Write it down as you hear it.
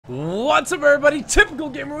What's up, everybody? Typical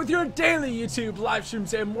Gamer with your daily YouTube live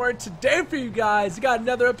streams and more. Today for you guys, we got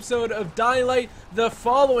another episode of Dying Light,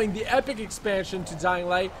 the epic expansion to Dying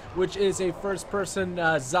Light, which is a first-person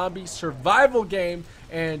zombie survival game.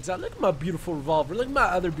 And look at my beautiful revolver. Look at my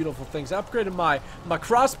other beautiful things. I upgraded my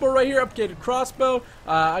crossbow right here. Upgraded crossbow.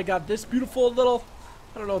 I got this beautiful little.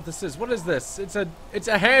 I don't know what this is. What is this? It's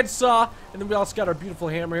a hand saw, and then we also got our beautiful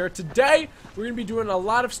hammer here. Today, we're going to be doing a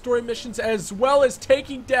lot of story missions as well as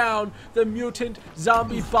taking down the mutant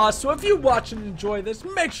zombie boss. So if you watch and enjoy this,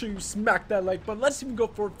 make sure you smack that like button. Let's even go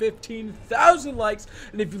for 15,000 likes.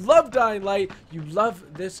 And if you love Dying Light, you love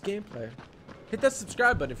this gameplay, hit that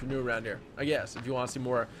subscribe button if you're new around here. I guess, if you want to see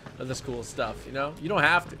more of this cool stuff, you know? You don't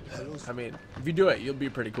have to. I mean, if you do it, you'll be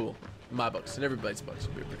pretty cool. In my books and everybody's books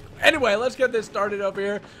will be pretty cool. Anyway, let's get this started over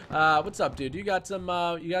here. What's up, dude? You got some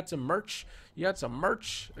merch? You got some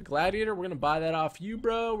merch? A gladiator? We're gonna buy that off you,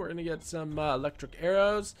 bro. We're gonna get some electric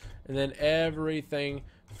arrows and then everything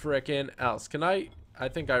frickin' else. Can I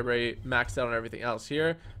think I already maxed out on everything else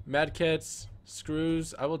here. Medkits,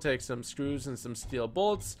 screws. I will take some screws and some steel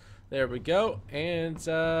bolts. There we go. And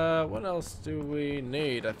what else do we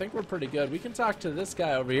need? I think we're pretty good. We can talk to this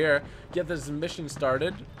guy over here, get this mission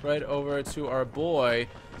started. Right over to our boy.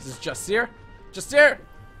 This is Jasir. Jasir!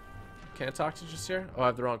 Can't talk to Jasir? Oh, I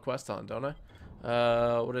have the wrong quest on, don't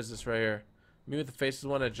I? What is this right here? Me with the faces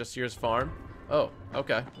one at Jasir's farm. Oh,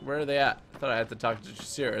 okay. Where are they at? I thought I had to talk to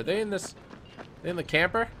Jasir. Are they in this? Are they in the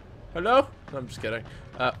camper? Hello? No, I'm just kidding.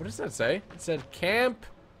 What does that say? It said camp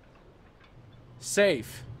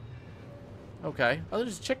safe. Okay. Oh,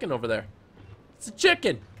 there's a chicken over there. It's a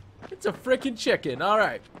chicken. It's a freaking chicken. All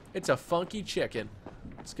right. It's a funky chicken.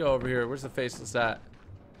 Let's go over here. Where's the faceless at?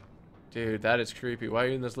 Dude, that is creepy. Why are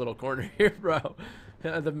you in this little corner here, bro?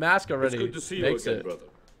 The mask already makes it. It's good to see you again, brother.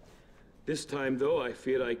 This time, though, I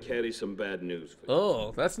fear I carry some bad news for you.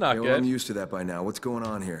 Oh, that's not good. Well, I'm used to that by now. What's going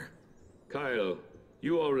on here? Kyle,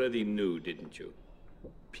 you already knew, didn't you?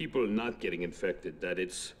 People not getting infected, that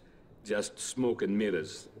it's just smoke and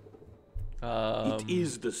mirrors. It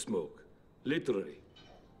is the smoke, literally.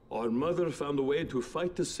 Our mother found a way to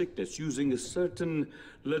fight the sickness using a certain,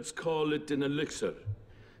 let's call it an elixir.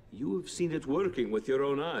 You have seen it working with your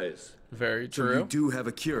own eyes. Very true. So you do have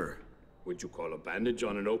a cure. Would you call a bandage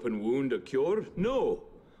on an open wound a cure? No.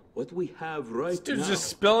 What we have right now. This dude's just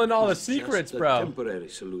spilling all the secrets, just bro. A temporary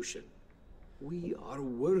solution. We are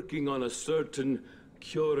working on a certain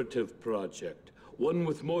curative project. One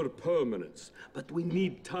with more permanence, but we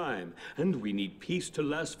need time, and we need peace to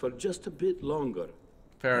last for just a bit longer.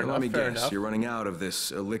 Fair enough, let me fair guess, enough. you're running out of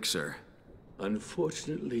this elixir.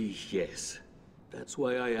 Unfortunately, yes. That's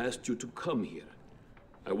why I asked you to come here.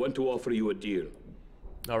 I want to offer you a deal.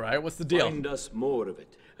 All right, what's the deal? Find us more of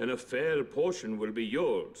it, and a fair portion will be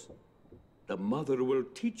yours. The mother will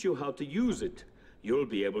teach you how to use it. You'll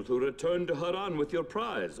be able to return to Harran with your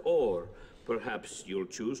prize, or perhaps you'll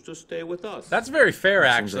choose to stay with us. That's very fair,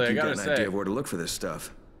 Seems actually. like I you've gotta got an say. idea of where to look for this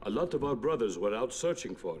stuff. A lot of our brothers were out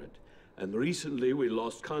searching for it, and recently we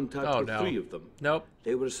lost contact with 3 of them. Nope.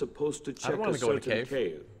 They were supposed to check wanna a go in a certain cave.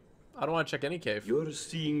 cave. I don't want to check any cave. Your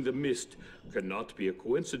seeing the mist cannot be a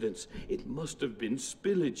coincidence. It must have been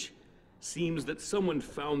spillage. Seems that someone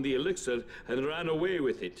found the elixir and ran away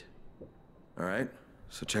with it. All right,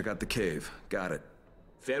 so check out the cave. Got it.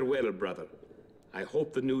 Farewell, brother. I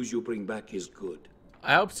hope the news you bring back is good.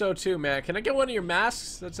 I hope so too, man. Can I get one of your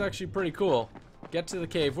masks? That's actually pretty cool. Get to the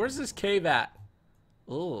cave. Where's this cave at?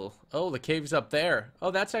 Oh, the cave's up there.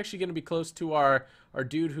 Oh, that's actually going to be close to our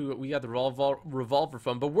dude who we got the revolver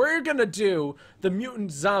from. But we're going to do the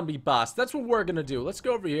mutant zombie boss. That's what we're going to do. Let's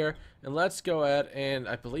go over here and let's go ahead and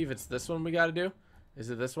I believe it's this one we got to do. Is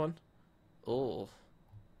it this one? Oh,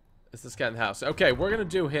 it's this guy in the house. Okay, we're going to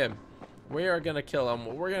do him. We are going to kill him.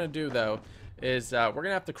 What we're going to do, though, is we're going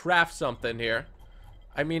to have to craft something here.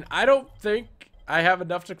 I mean, I don't think I have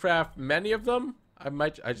enough to craft many of them.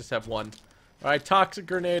 I just have one. Alright, toxic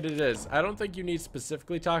grenade it is. I don't think you need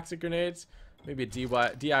specifically toxic grenades. Maybe a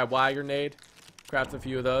DIY grenade. Craft a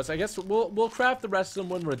few of those. I guess we'll craft the rest of them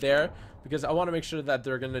when we're there, because I want to make sure that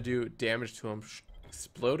they're going to do damage to them.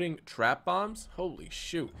 Exploding trap bombs? Holy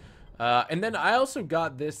shoot. And then I also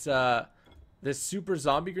got this this super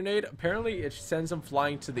zombie grenade. Apparently it sends them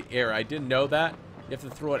flying to the air. I didn't know that. You have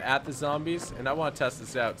to throw it at the zombies, and I want to test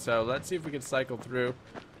this out. So let's see if we can cycle through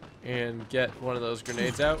and get one of those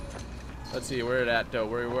grenades out. Let's see where it at though.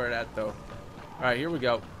 Where it at though. All right, here we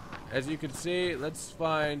go. As you can see, let's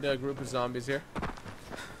find a group of zombies here.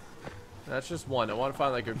 That's just one. I want to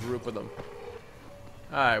find like a group of them.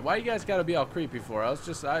 All right, why you guys gotta be all creepy for?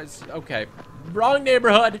 Okay. Wrong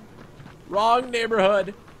neighborhood. Wrong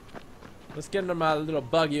neighborhood. Let's get into my little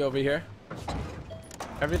buggy over here.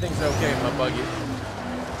 Everything's okay in my buggy.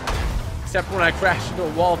 Except when I crash into a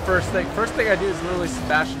wall first thing. First thing I do is literally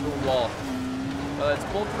smash into a wall. Well, let's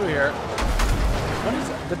pull through here. What is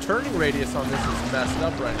it? The turning radius on this is messed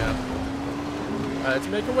up right now. Let's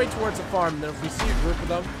make our way towards the farm. And then if we see a group of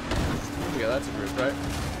them. Yeah, that's a group, right?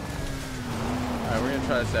 Alright, we're gonna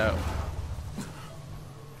try this out.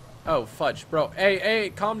 Oh, fudge. Bro,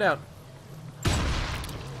 hey, calm down.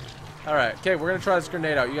 Alright, okay, we're gonna try this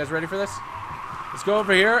grenade out. You guys ready for this? Let's go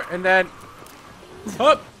over here, and then...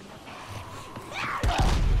 Up!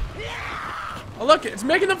 Oh, look, it's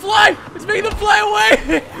making them fly! It's making them fly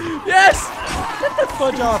away! Yes! Get the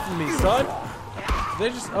fudge off of me, son! They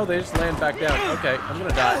just land back down. Okay, I'm gonna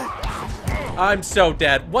die. I'm so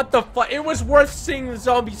dead. What the fuck? It was worth seeing the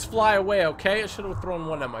zombies fly away, okay? I should have thrown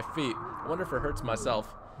one at my feet. I wonder if it hurts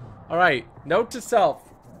myself. Alright, note to self.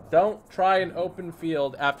 Don't try an open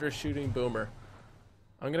field after shooting Boomer.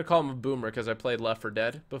 I'm gonna call him a Boomer because I played Left 4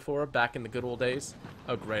 Dead before, back in the good old days.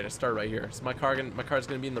 Oh great, I start right here. So my car's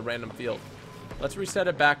gonna be in the random field. Let's reset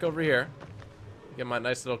it back over here. Get my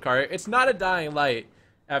nice little car here. It's not a Dying Light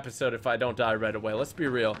episode if I don't die right away. Let's be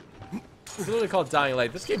real. It's literally called Dying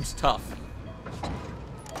Light. This game's tough.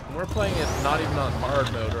 And we're playing it not even on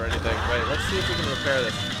hard mode or anything. Wait, let's see if we can repair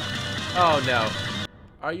this. Oh no.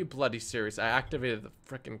 Are you bloody serious? I activated the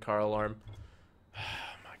frickin' car alarm. Oh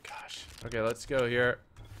my gosh. Okay, let's go here.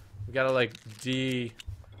 We gotta like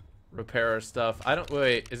repair our stuff.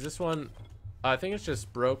 Wait, is this one? I think it's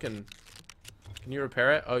just broken. Can you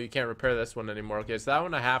repair it? Oh, you can't repair this one anymore. Okay, so that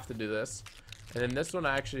one I have to do this. And then this one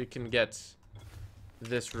I actually can get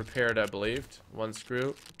this repaired, I believed. One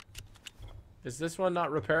screw. Is this one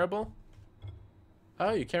not repairable?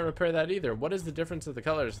 Oh, you can't repair that either. What is the difference of the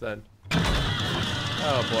colors then?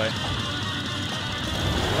 Oh boy.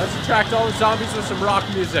 Let's attract all the zombies with some rock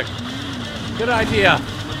music. Good idea.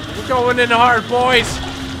 We're going in hard, boys.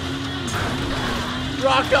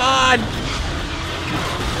 Rock on!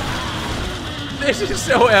 This is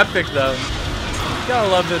so epic, though. Gotta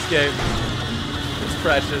love this game. It's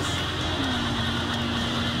precious.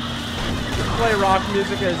 Just play rock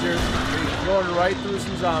music as you're going right through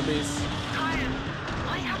some zombies.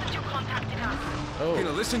 Why haven't you contacted us? Oh. Hey,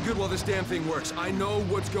 now listen good while this damn thing works. I know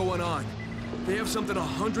what's going on. They have something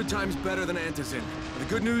 100 times better than Antizin. The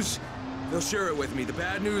good news, they'll share it with me. The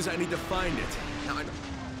bad news, I need to find it. Now,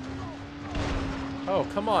 Oh,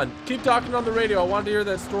 come on. Keep talking on the radio. I wanted to hear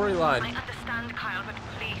that storyline. I understand, Kyle, but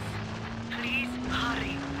please hurry.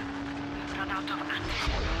 We've run out of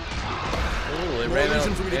antidote. Ooh, they more ran out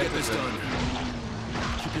reason of for me to get this Antizin.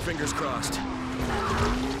 done. Keep your fingers crossed.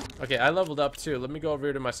 Okay, I leveled up too. Let me go over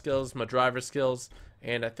here to my skills, my driver skills,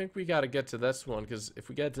 and I think we gotta get to this one because if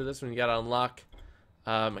we get to this one, you gotta unlock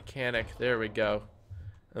mechanic. There we go.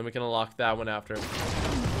 And then we can unlock that one after.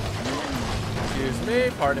 Excuse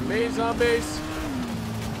me, pardon me, zombies.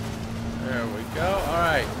 There we go. All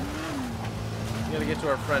right, we gotta get to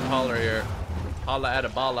our friend Holler here. Holla at a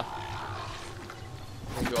bala.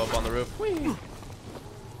 Go up on the roof. Whee!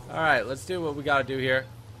 All right, let's do what we gotta do here.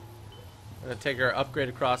 I'm gonna take our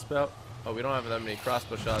upgraded crossbow. Oh, we don't have that many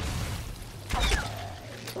crossbow shots.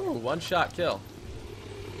 Ooh, one shot kill.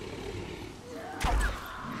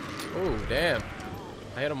 Ooh, damn.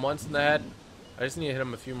 I hit him once in the head. I just need to hit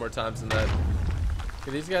him a few more times in the head.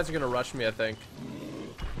 Okay, these guys are gonna rush me, I think.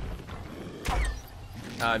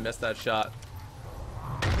 Ah, I missed that shot.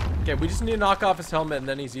 Okay, we just need to knock off his helmet and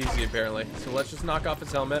then he's easy apparently. So let's just knock off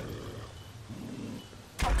his helmet.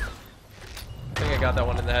 I think I got that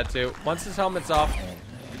one in the head too. Once his helmet's off.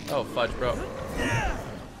 Oh, fudge, bro.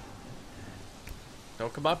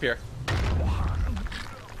 Don't come up here.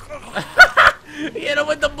 He hit him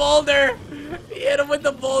with the boulder. He hit him with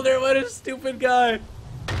the boulder. What a stupid guy.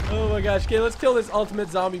 Oh my gosh. Okay, let's kill this ultimate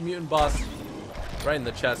zombie mutant boss. Right in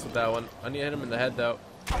the chest with that one. I need to hit him in the head though.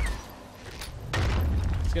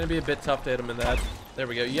 It's gonna be a bit tough to hit him in the head. There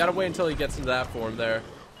we go. You gotta wait until he gets into that form there.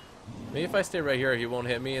 Maybe if I stay right here, he won't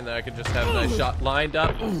hit me, and then I could just have a nice shot lined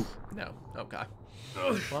up. No. Okay.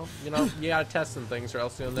 Well, you know, you gotta test some things, or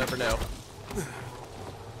else you'll never know.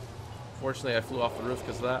 Fortunately, I flew off the roof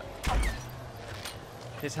because of that.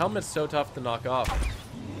 His helmet's so tough to knock off.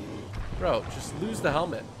 Bro, just lose the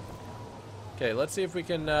helmet. Okay, let's see if we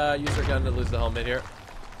can use our gun to lose the helmet here.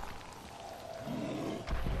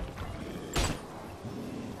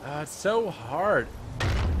 It's so hard.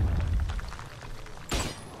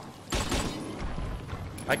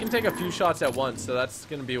 I can take a few shots at once, so that's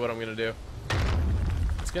gonna be what I'm gonna do.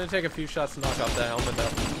 It's gonna take a few shots to knock off that helmet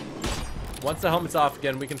though. Once the helmet's off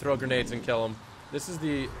again, we can throw grenades and kill him. This is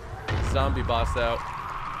the zombie boss out.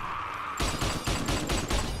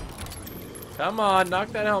 Come on, knock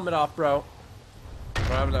that helmet off, bro. I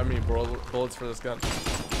don't have that many bullets for this gun.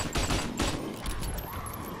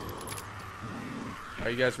 Are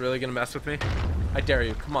you guys really gonna mess with me? I dare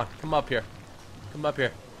you. Come on, come up here. Come up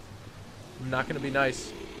here. I'm not gonna be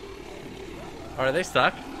nice. Are they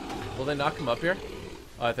stuck? Will they not come up here?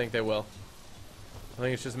 Oh, I think they will. I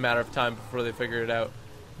think it's just a matter of time before they figure it out.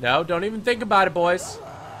 No, don't even think about it, boys.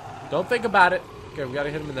 Don't think about it. Okay, we gotta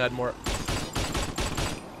hit him in the head more.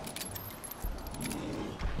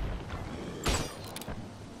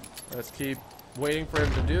 Let's keep waiting for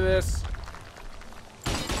him to do this.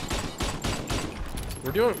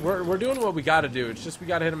 We're doing what we gotta do. It's just we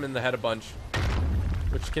gotta hit him in the head a bunch,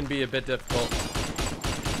 which can be a bit difficult.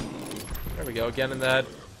 There we go, again in the head.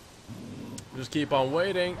 Just keep on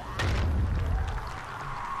waiting.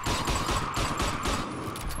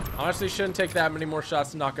 Honestly, shouldn't take that many more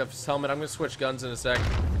shots to knock off his helmet. I'm gonna switch guns in a sec.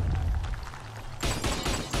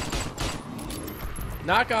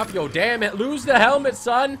 Knock off, yo, damn it. Lose the helmet,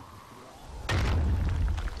 son.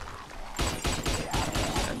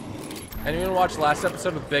 Anyone watch last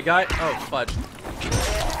episode with Big Eye? Oh, fudge.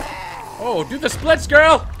 Oh, do the splits,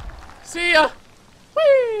 girl. See ya.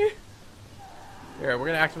 Whee. Here, we're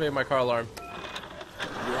gonna activate my car alarm.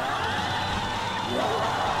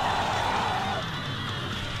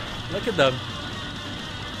 Look at them.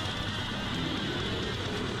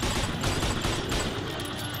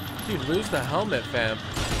 Dude, lose the helmet, fam.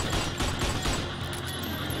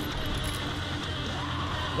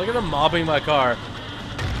 Look at them mobbing my car.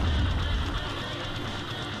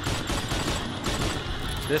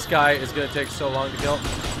 This guy is gonna take so long to kill.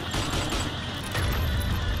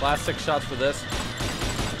 Last 6 shots for this.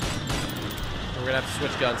 We're gonna have to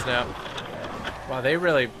switch guns now. Wow, they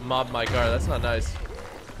really mobbed my car. That's not nice.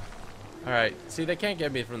 Alright, see, they can't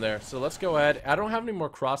get me from there. So let's go ahead. I don't have any more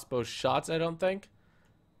crossbow shots, I don't think.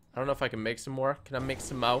 I don't know if I can make some more. Can I make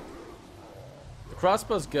some more? The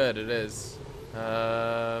crossbow's good, it is.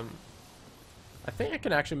 I think I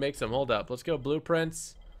can actually make some. Hold up. Let's go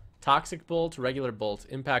blueprints. Toxic bolt, regular bolt,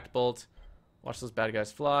 impact bolt. Watch those bad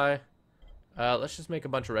guys fly. Let's just make a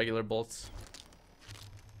bunch of regular bolts.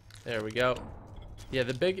 There we go. Yeah,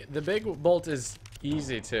 the big bolt is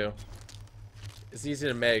easy too. It's easy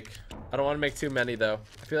to make. I don't want to make too many though.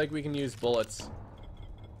 I feel like we can use bullets.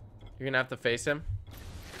 You're gonna have to face him.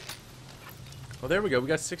 Oh, there we go. We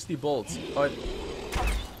got 60 bolts. Oh,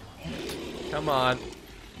 come on.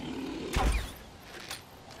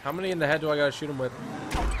 How many in the head do I gotta shoot him with?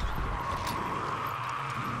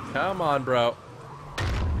 Come on, bro.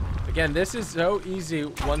 Again, this is so easy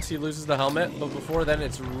once he loses the helmet, but before then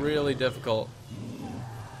it's really difficult.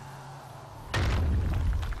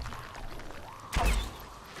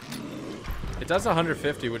 It does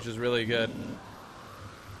 150, which is really good.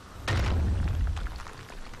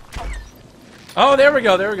 Oh, there we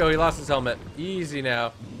go, there we go. He lost his helmet. Easy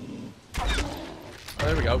now. Oh,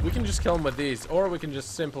 there we go. We can just kill him with these, or we can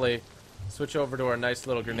just simply switch over to our nice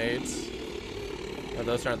little grenades. Oh,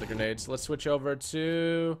 those aren't the grenades. Let's switch over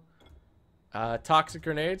to toxic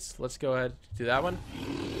grenades. Let's go ahead and do that one.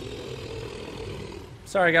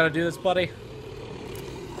 Sorry, I gotta do this, buddy.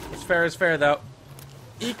 What's fair is fair, though.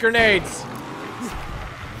 Eat grenades!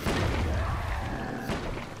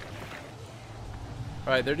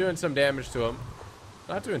 Alright, they're doing some damage to him.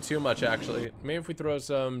 Not doing too much, actually. Maybe if we throw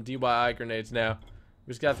some DIY grenades now.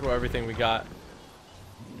 We just gotta throw everything we got.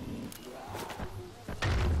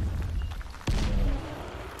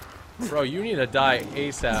 Bro, you need to die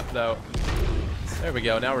ASAP, though. There we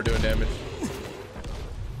go. Now we're doing damage.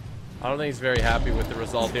 I don't think he's very happy with the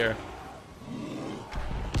result here.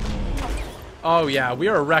 Oh, yeah. We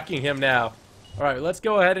are wrecking him now. All right, let's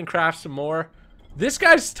go ahead and craft some more. This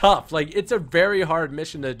guy's tough. Like, it's a very hard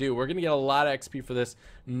mission to do. We're going to get a lot of XP for this,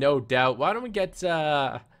 no doubt. Why don't we get...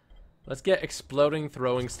 let's get exploding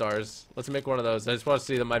throwing stars. Let's make one of those. I just want to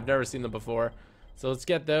see them. I've never seen them before. So let's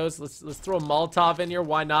get those. Let's throw a Molotov in here.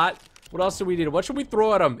 Why not? What else do we need? What should we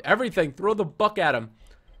throw at him? Everything. Throw the buck at him.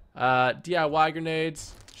 DIY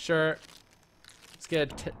grenades. Sure. Let's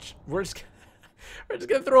get we're just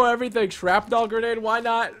gonna throw everything. Shrapnel grenade. Why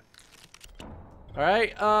not? All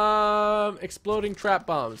right. Exploding trap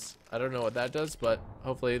bombs. I don't know what that does, but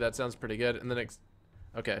hopefully that sounds pretty good. And then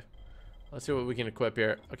okay. Let's see what we can equip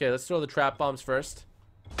here. Okay, let's throw the trap bombs first.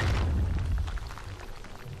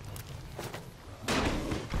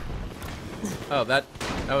 Oh, that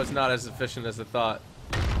was not as efficient as I thought.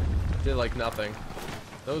 It did like nothing.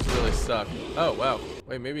 Those really suck. Oh, wow.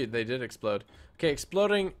 Wait, maybe they did explode. Okay,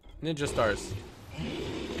 exploding ninja stars.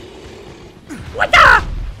 What the?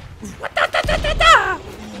 What the?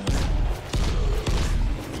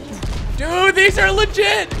 Dude, these are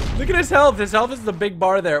legit! Look at his health. His health is the big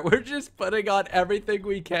bar there. We're just putting on everything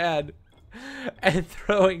we can and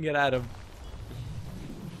throwing it at him.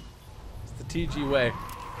 It's the TG way.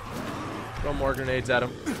 Throw more grenades at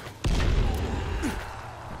him.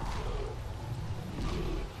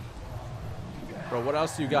 Bro, what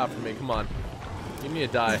else do you got for me? Come on. Give me a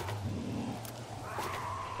die.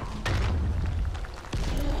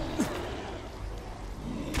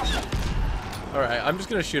 Alright, I'm just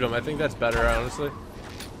gonna shoot him. I think that's better, honestly.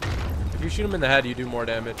 If you shoot him in the head, you do more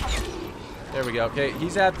damage. There we go. Okay,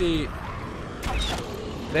 he's at the...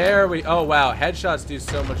 There we... Oh, wow. Headshots do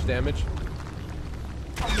so much damage.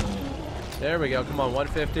 There we go. Come on,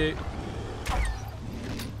 150.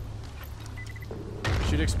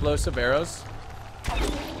 Shoot explosive arrows.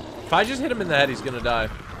 If I just hit him in the head, he's gonna die.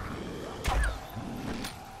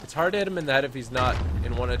 It's hard to hit him in the head if he's not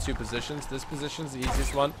in one or two positions. This position's the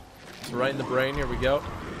easiest one. Right in the brain. Here we go.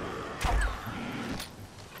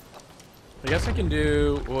 I guess I can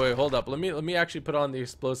do... Wait, hold up. Let me actually put on the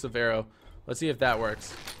explosive arrow. Let's see if that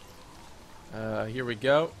works. Here we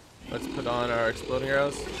go. Let's put on our exploding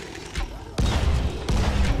arrows.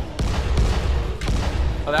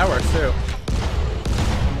 Oh, that works too.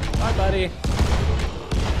 Bye, buddy.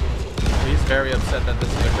 He's very upset that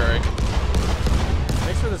this is occurring.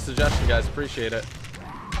 Thanks for the suggestion, guys. Appreciate it.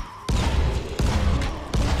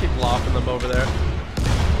 Keep locking them over there.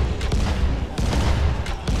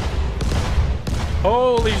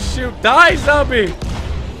 Holy shoot. Die, zombie! We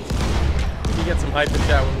can get some hype in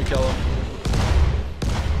chat when we kill him.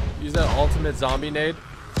 Use that ultimate zombie nade.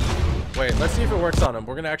 Wait, let's see if it works on him.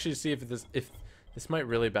 We're gonna actually see if this might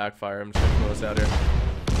really backfire. I'm just gonna throw this out here.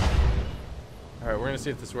 Alright, we're gonna see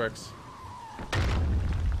if this works.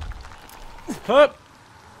 Hup!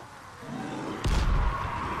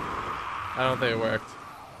 I don't think it worked.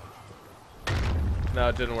 No,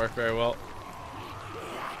 it didn't work very well.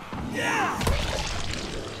 Yeah!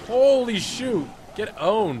 Holy shoot! Get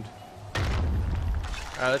owned.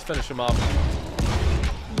 Alright, let's finish him off.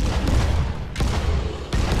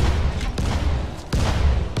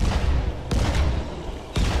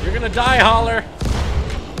 You're gonna die, Holler!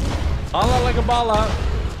 Holla like a balla.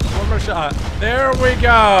 One more shot. There we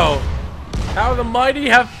go! How the mighty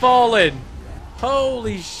have fallen!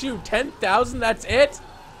 Holy shoot, 10,000? That's it?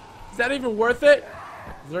 Is that even worth it?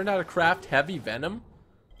 Learn how to craft heavy venom?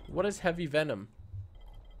 What is heavy venom?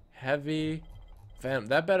 Heavy venom.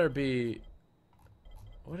 That better be...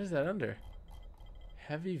 What is that under?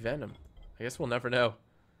 Heavy venom. I guess we'll never know.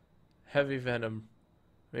 Heavy venom.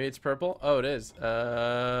 Maybe it's purple? Oh, it is.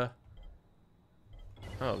 Oh,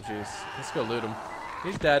 jeez. Let's go loot him.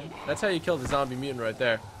 He's dead. That's how you kill the zombie mutant right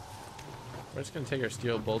there. We're just gonna take our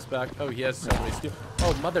steel bolts back. Oh, he has so many steel.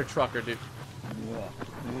 Oh, mother trucker, dude.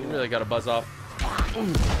 You really gotta buzz off.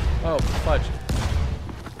 Oh, fudge.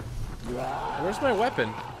 Where's my weapon?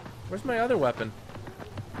 Where's my other weapon?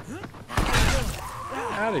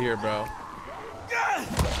 Out of here, bro.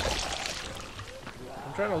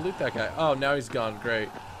 I'm trying to loot that guy. Oh, now he's gone. Great.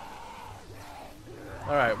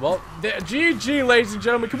 Alright, well, GG, ladies and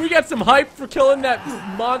gentlemen. Can we get some hype for killing that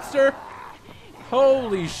monster?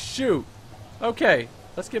 Holy shoot. Okay,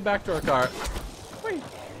 let's get back to our car. Wait.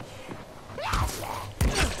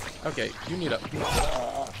 Okay, you need a...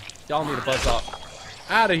 Y'all need a buzz off.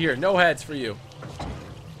 Out of here. No heads for you.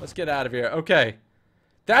 Let's get out of here. Okay.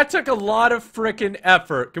 That took a lot of frickin'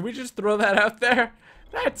 effort. Can we just throw that out there?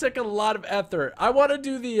 That took a lot of effort. I want to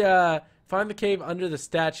do the, find the cave under the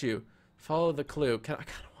statue. Follow the clue. I kind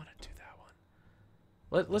of want to do that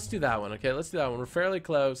one. Let's do that one, okay? Let's do that one. We're fairly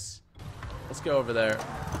close. Let's go over there.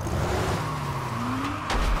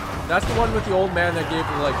 That's the one with the old man that gave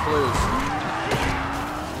me, like, clues.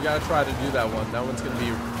 We gotta try to do that one. That one's gonna be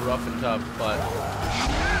rough and tough, but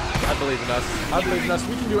I believe in us. I believe in us.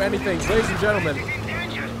 We can do anything. Ladies and gentlemen.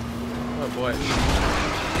 Oh, boy.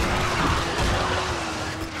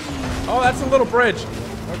 Oh, that's a little bridge.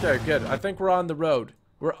 Okay, good. I think we're on the road.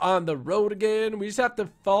 We're on the road again. We just have to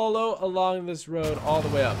follow along this road all the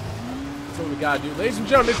way up. That's what we gotta do. Ladies and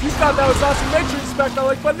gentlemen, if you thought that was awesome, make sure you smack that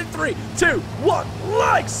like button in 3, 2, 1.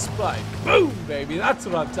 Like spike. Boom, baby. That's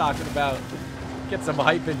what I'm talking about. Get some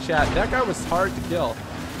hype in chat. That guy was hard to kill.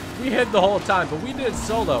 We hid the whole time, but we did it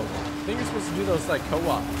solo. I think you're supposed to do those like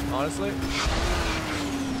co-op, honestly.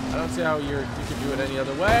 I don't see how you can do it any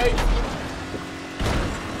other way.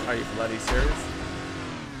 Are you bloody serious?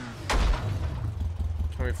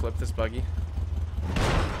 Can we flip this buggy?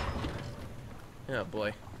 Oh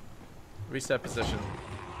boy. Reset position.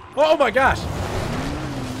 Oh my gosh!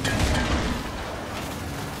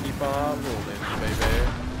 Keep on rolling, baby.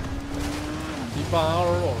 Keep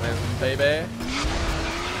on rolling, baby.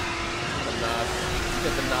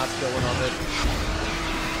 get the knots going on this.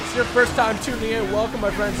 If it's your first time tuning in, welcome,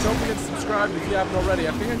 my friends. Don't forget to subscribe if you haven't already.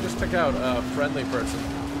 I think I just took out a friendly person.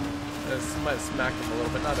 This might smack them a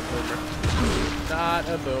little bit. Not a boomer. Not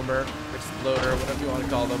a boomer. Exploder, whatever you want to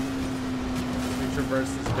call them. We traverse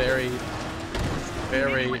this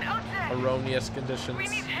very erroneous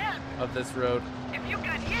conditions of this road. If you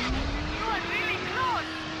got hit, you are really close.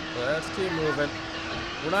 Let's keep moving.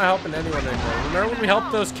 We're not helping anyone anymore. Remember when we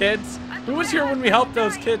helped those kids? Who was here when we helped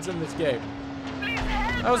those kids in this game? Please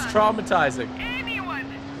help That was us. traumatizing. Anyone.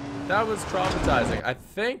 That was traumatizing. I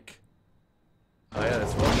think. Oh yeah,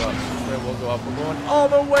 this will go up. This way will go up. We're going all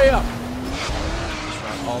the way up. It's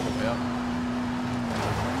not all the way up.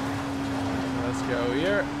 Let's go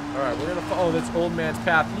here. Alright, we're gonna follow this old man's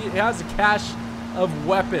path. He has a cache of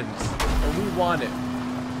weapons. And we want it.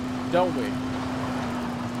 Don't we?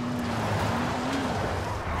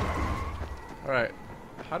 Alright.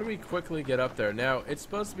 How do we quickly get up there? Now, it's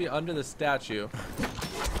supposed to be under the statue.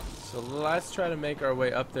 So let's try to make our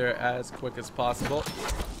way up there as quick as possible.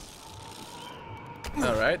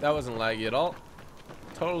 Alright, that wasn't laggy at all.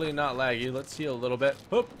 Totally not laggy. Let's heal a little bit.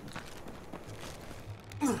 Oop.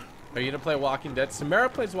 Are you gonna play Walking Dead? Samara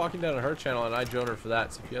plays Walking Dead on her channel, and I joined her for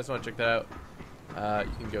that. So if you guys want to check that out,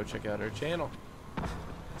 you can go check out her channel.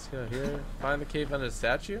 Let's go here. Find the cave under the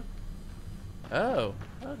statue. Oh,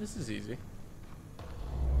 this is easy.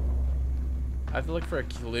 I have to look for a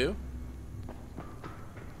clue.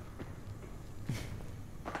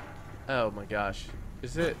 Oh my gosh,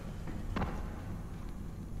 is it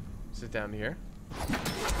down here?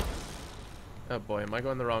 Oh boy, am I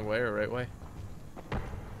going the wrong way or right way?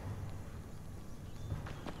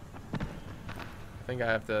 I think I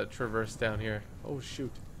have to traverse down here. Oh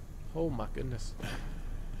shoot. Oh my goodness.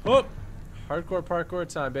 Oh! Hardcore parkour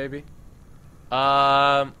time, baby.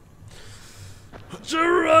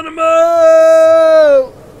 Geronimo!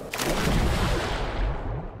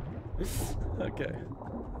 Okay.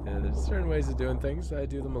 Yeah, there's certain ways of doing things. I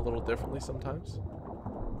do them a little differently sometimes.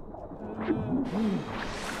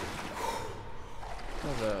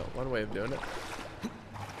 There's one way of doing it.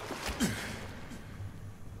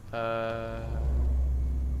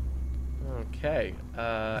 Okay.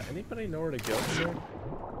 Anybody know where to go from here?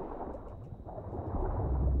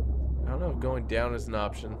 I don't know if going down is an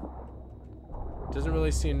option. Doesn't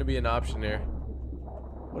really seem to be an option here.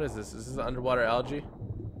 What is this? Is this underwater algae?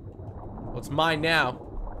 Well, it's mine now.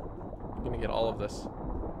 I'm gonna get all of this.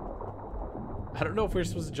 I don't know if we're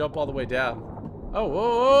supposed to jump all the way down. Oh, whoa,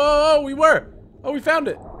 whoa, whoa, we were! Oh, we found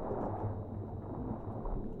it!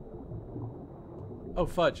 Oh,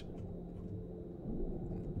 fudge.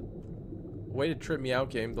 Way to trip me out,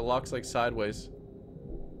 game. The lock's like sideways.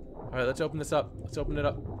 Alright, let's open this up. Let's open it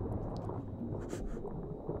up.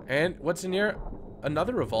 And what's in here?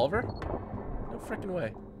 Another revolver? No frickin'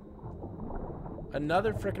 way.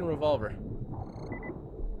 Another frickin' revolver.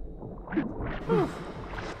 Whew.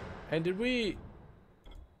 And did we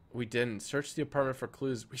didn't search the apartment for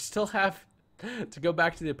clues. We still have to go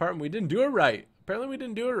back to the apartment. We didn't do it right. Apparently we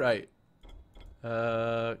didn't do it right.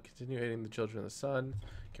 Continue aiding the children of the sun.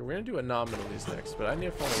 Okay, we're gonna do anomalies next, but I need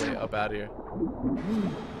to find a way up out of here.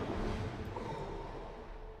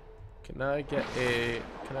 Can I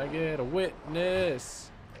get a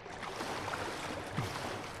witness?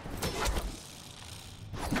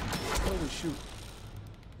 Holy shoot.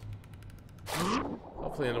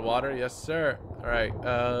 Hopefully in the water, yes sir. Alright,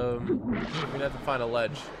 we're gonna have to find a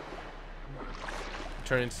ledge.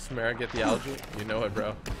 Turn into Samara, get the algae. You know it,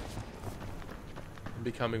 bro. I'm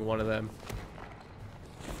becoming one of them.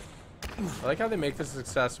 I like how they make this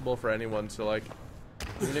accessible for anyone, so like,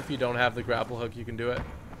 even if you don't have the grapple hook, you can do it.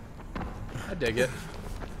 I dig it.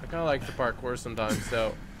 I kind of like the parkour sometimes, so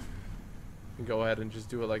you can go ahead and just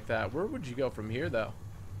do it like that. Where would you go from here, though?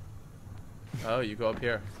 Oh, you go up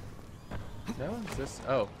here. No, is this?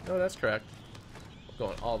 Oh, no, that's correct.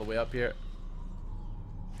 Going all the way up here.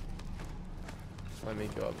 Let me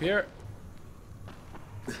go up here.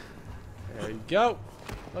 There you go.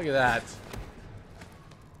 Look at that.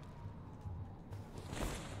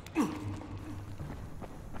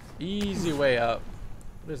 Easy way up.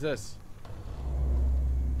 What is this?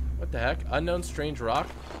 What the heck? Unknown strange rock?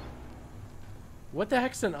 What the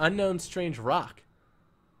heck's an unknown strange rock?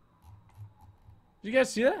 Did you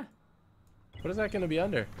guys see that? What is that going to be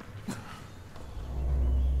under?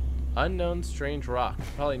 Unknown strange rock.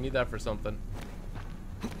 Probably need that for something.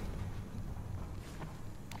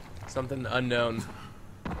 Something unknown.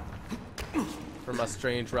 From a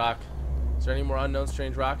strange rock. Is there any more unknown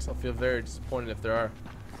strange rocks? I'll feel very disappointed if there are.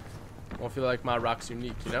 I won't feel like my rock's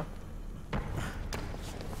unique, you know?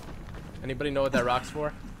 Anybody know what that rock's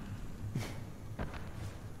for?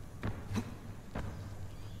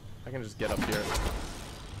 I can just get up here.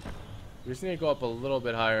 We just need to go up a little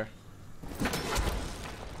bit higher.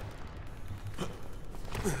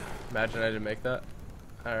 Imagine I didn't make that.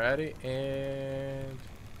 Alrighty, and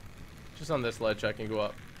just on this ledge I can go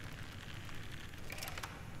up.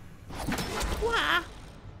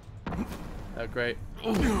 Oh, great.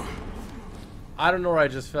 I don't know where I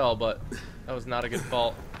just fell, but that was not a good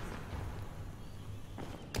fall.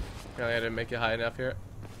 Apparently I didn't make it high enough here.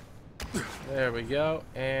 There we go,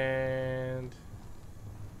 and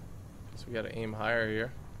so we gotta aim higher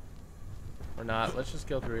here. Or not, let's just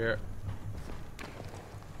go through here.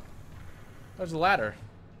 There's a ladder.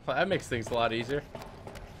 Well, that makes things a lot easier.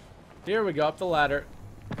 Here we go, up the ladder.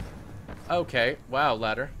 Okay, wow,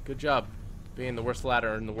 ladder. Good job being the worst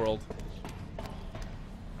ladder in the world.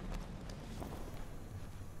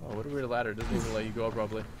 Oh, what a weird ladder. Doesn't even let you go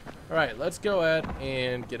properly. Alright, let's go ahead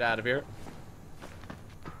and get out of here.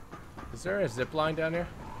 Is there a zip line down here?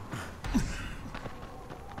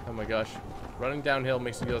 Oh my gosh. Running downhill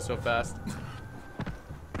makes you go so fast.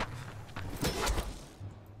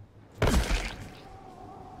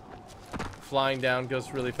 Flying down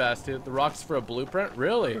goes really fast too. The rock's for a blueprint?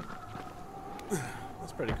 Really?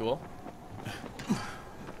 That's pretty cool.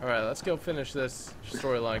 Alright, let's go finish this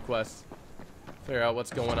storyline quest. Figure out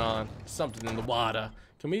what's going on. Something in the water.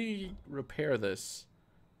 Can we repair this?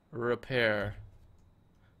 Repair.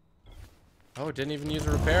 Oh, didn't even use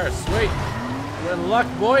a repair. Sweet. We're in luck,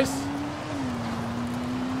 boys.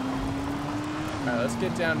 Alright, let's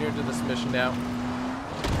get down here to this mission now.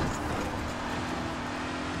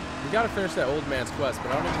 We gotta finish that old man's quest,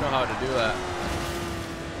 but I don't even know how to do that.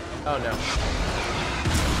 Oh no.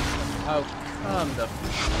 Oh, come the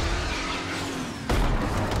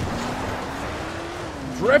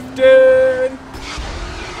drifting!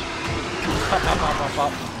 Pop, pop, pop, pop,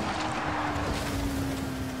 pop.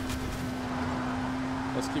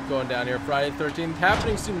 Let's keep going down here. Friday 13th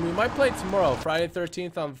happening soon. We might play tomorrow. Friday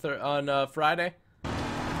 13th on Friday.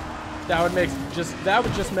 That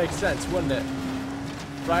would just make sense, wouldn't it?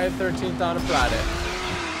 Friday 13th on a Friday.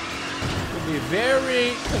 Would be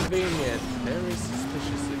very convenient. Very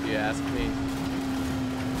suspicious if you ask me.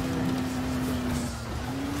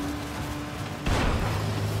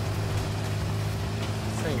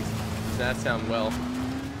 This thing does not sound well.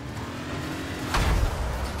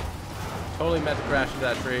 Totally meant to crash into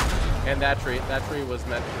that tree. And that tree. That tree was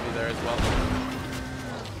meant to be there as well.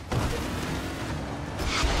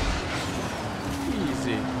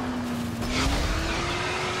 Easy.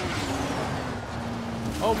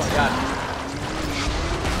 Oh my god.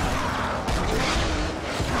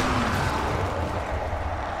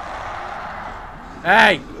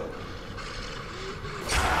 Hey!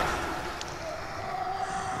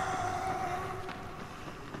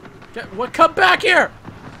 What? Come back here!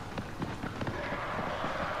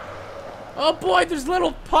 Oh boy, there's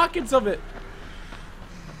little pockets of it.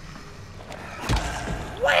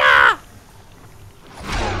 Wah!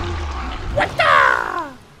 What?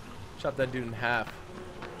 Chop that dude in half.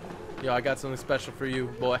 Yo, I got something special for you,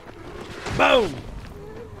 boy. Boom!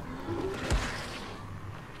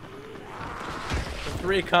 The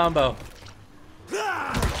 3 combo.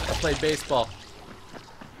 I played baseball.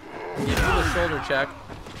 You do the shoulder check.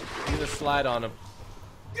 Do the slide on him.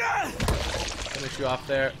 Finish you off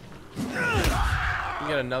there. You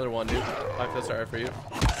get another one, dude. I feel sorry for you.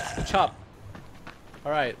 The chop.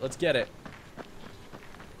 Alright, let's get it.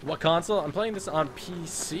 What console? I'm playing this on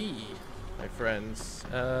PC, my friends.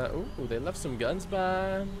 Ooh, they left some guns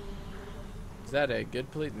behind. Is that a good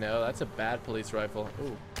police? No, that's a bad police rifle.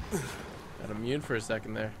 Ooh. Got immune for a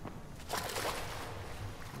second there.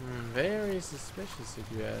 Very suspicious if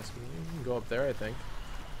you ask me. You can go up there, I think.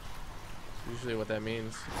 Usually what that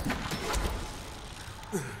means.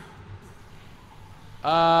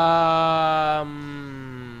 I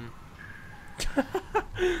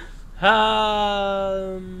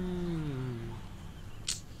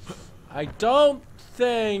don't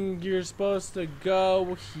think you're supposed to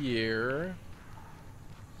go here.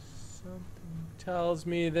 Something tells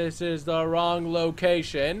me this is the wrong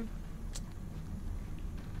location.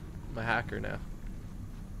 I'm a hacker now.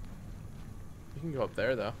 You can go up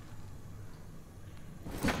there though.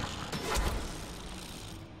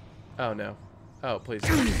 Oh no. Oh, please.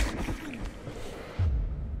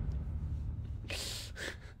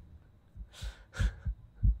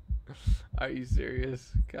 Are you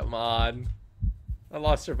serious? Come on. I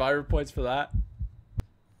lost survivor points for that.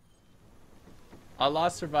 I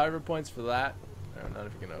lost survivor points for that. I don't know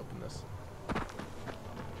if you can open this.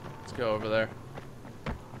 Let's go over there.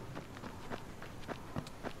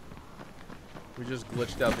 We just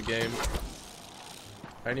glitched out the game.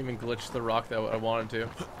 I didn't even glitch the rock that I wanted to.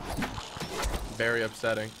 Very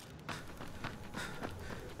upsetting.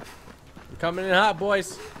 We're coming in hot,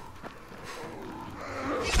 boys.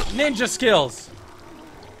 Ninja skills.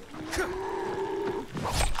 Get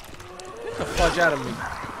the fudge out of me.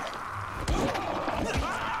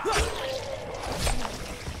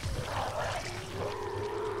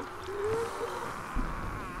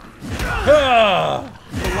 The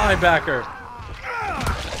linebacker.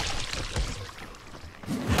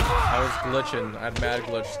 I was glitching. I had mad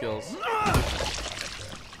glitch skills.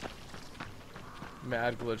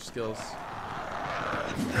 Mad glitch skills.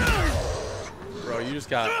 Bro, you just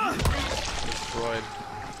got destroyed.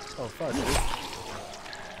 Oh, fuck, dude.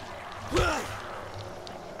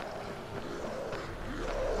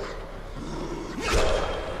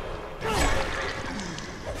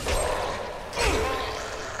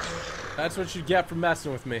 That's what you get for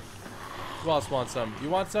messing with me. Who else wants some? You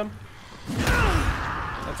want some?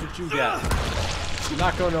 That's what you get. I'm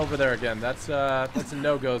not going over there again. That's a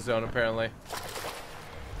no-go zone, apparently.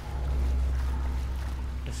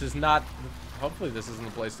 This is not... Hopefully this isn't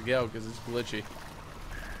the place to go, because it's glitchy.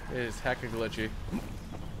 It is hecka glitchy.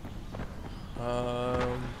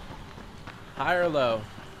 High or low?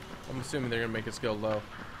 I'm assuming they're going to make us go low.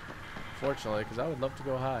 Fortunately, because I would love to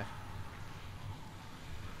go high.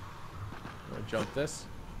 I'm going to jump this.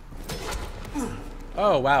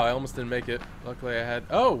 Oh, wow, I almost didn't make it. Luckily I had...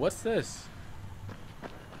 Oh, what's this?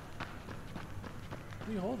 What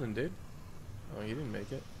are you holding, dude? Oh, you didn't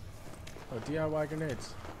make it. Oh, DIY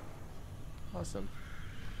grenades. Awesome.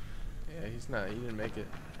 Yeah, he's not. He didn't make it.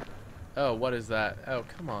 Oh, what is that? Oh,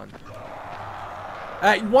 come on.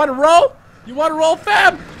 Hey, you want to roll? You want to roll,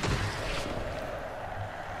 fam?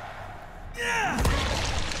 Yeah.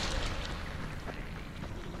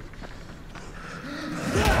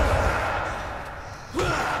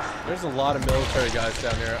 There's a lot of military guys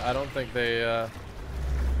down here. I don't think they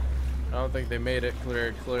made it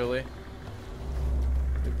clearly.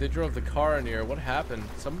 They drove the car in here. What happened?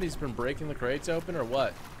 Somebody's been breaking the crates open or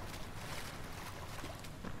what?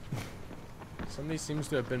 Somebody seems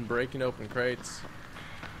to have been breaking open crates.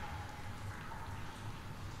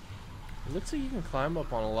 It looks like you can climb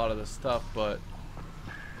up on a lot of this stuff, but...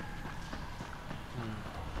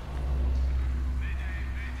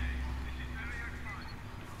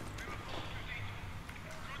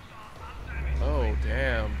 Oh,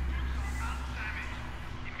 damn.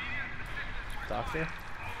 Doctor?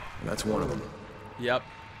 That's one of them. Yep.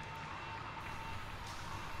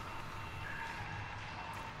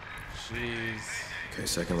 Jeez. Okay,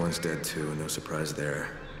 second one's dead too. No surprise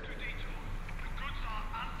there.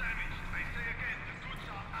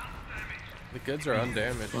 The goods are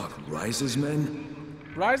undamaged. Fuck, Rise's men?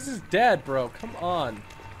 Rise is dead, bro. Come on.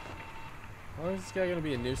 How is this guy gonna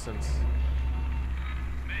be a nuisance?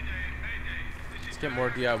 Let's get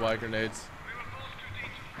more DIY grenades.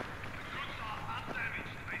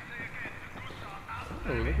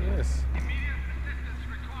 Oh, look at this.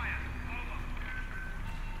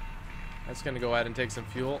 That's gonna go ahead and take some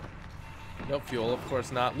fuel. No fuel, of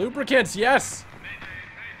course not. Lubricants, yes!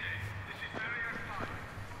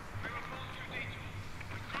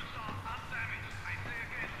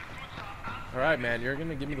 Alright, man, you're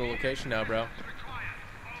gonna give me the location now, bro.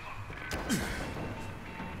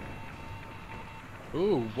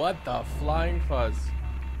 Ooh, what the flying fuzz?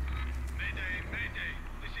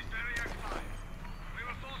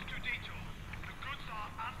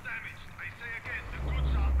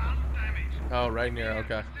 Oh, right in here,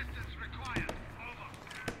 okay.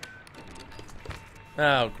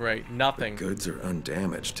 Oh, great, nothing. The goods are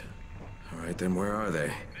undamaged. Alright, then where are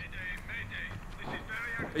they?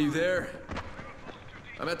 Are you there?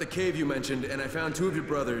 I'm at the cave you mentioned, and I found two of your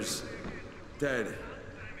brothers dead.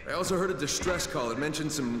 I also heard a distress call. It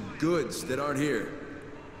mentioned some goods that aren't here.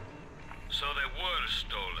 So they were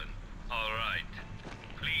stolen. All right.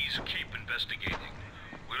 Please keep investigating.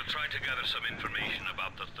 We'll try to gather some information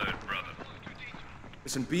about the third brother.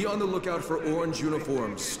 Listen, be on the lookout for orange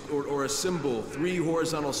uniforms, or a symbol, 3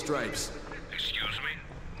 horizontal stripes. Excuse me?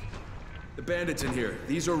 The bandits in here,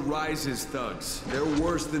 these are Rise's thugs. They're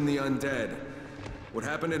worse than the undead. What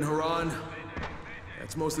happened in Harran?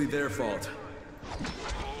 That's mostly their fault.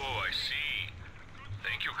 Oh, I see.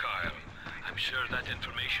 Thank you, Kyle. I'm sure that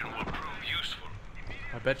information will prove useful.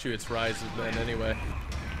 I bet you it's Rise's men anyway.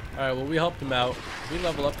 Alright, well, we helped him out. We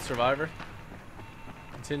level up the survivor.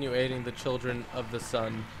 Continue aiding the children of the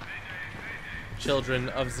sun. Children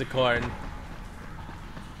of Zikorn.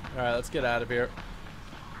 Alright, let's get out of here.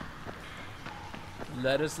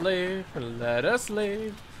 Let us leave. Let us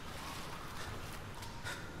leave.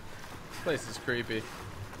 This place is creepy.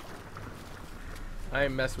 I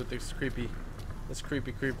ain't mess with this creepy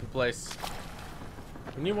place.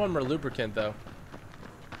 We need one more lubricant though.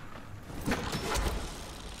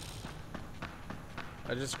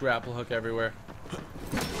 I just grapple hook everywhere.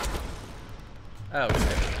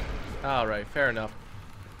 Okay. Alright, fair enough.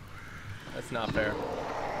 That's not fair.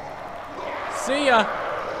 See ya!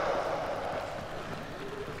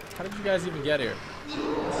 How did you guys even get here?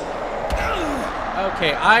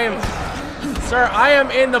 Okay, Sir, I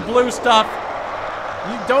am in the blue stuff.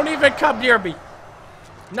 You don't even come near me.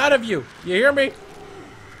 None of you. You hear me?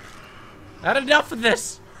 I had enough of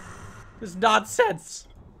this. This nonsense.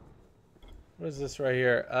 What is this right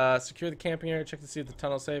here? Secure the camping area. Check to see if the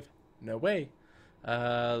tunnel's safe. No way.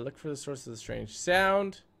 Look for the source of the strange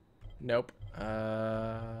sound. Nope.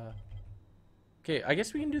 Okay, I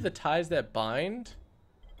guess we can do the ties that bind.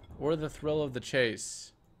 Or the thrill of the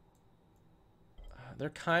chase. They're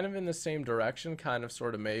kind of in the same direction. Kind of,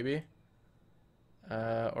 sort of, maybe.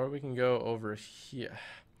 Or we can go over here.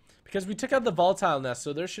 Because we took out the volatile nest,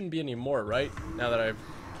 so there shouldn't be any more, right? Now that I've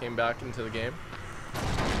came back into the game.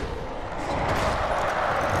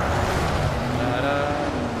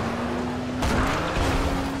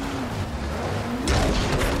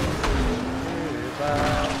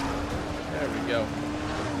 There we go.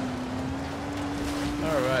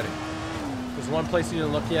 Alrighty. There's one place you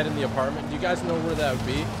didn't look yet in the apartment. Do you guys know where that would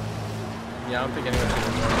be? Yeah, I don't think anyone's gonna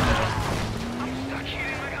know right now. I'm stuck here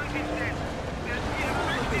in my uncontent. There's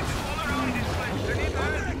electricity all around this place. There needs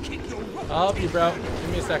to I'll help you, bro. Give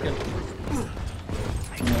me a second.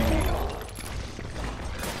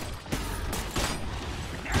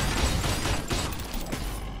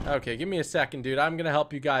 Okay, give me a second, dude. I'm gonna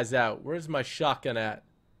help you guys out. Where's my shotgun at?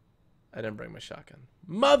 I didn't bring my shotgun.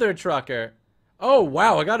 Mother trucker! Oh,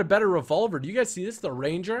 wow, I got a better revolver. Do you guys see this? The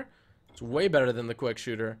Ranger? It's way better than the quick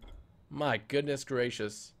shooter. My goodness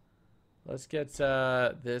gracious. Let's get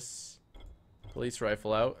this police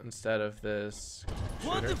rifle out instead of this shooter.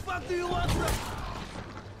 What the fuck do you want from?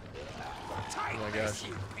 Oh my gosh.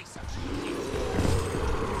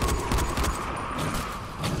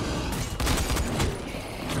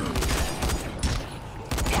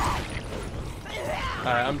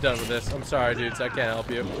 Alright, I'm done with this. I'm sorry, dudes. I can't help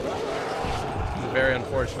you. It's very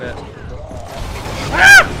unfortunate.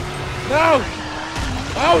 Ah! No!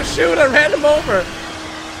 Oh, shoot! I ran him over!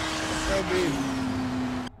 So mean.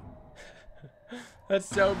 That's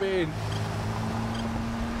so mean.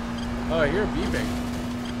 Oh, I hear beeping.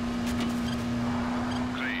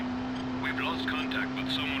 Great. We've lost contact with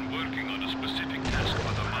someone working on a specific task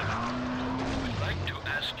for the mother. We'd like to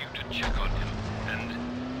ask you to check on him and...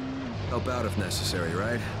 Help out if necessary,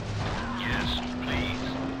 right? Yes, please.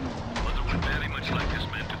 Mother would very much like this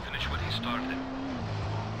man to finish what he started.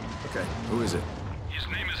 Okay, who is it? His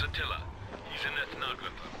name is Attila. He's an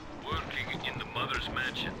ethnographer, working in the mother's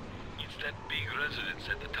mansion. It's that big residence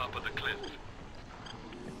at the top of the cliff.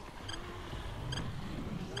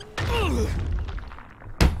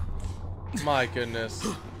 My goodness.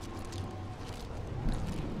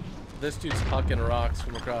 This dude's hucking rocks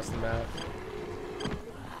from across the map.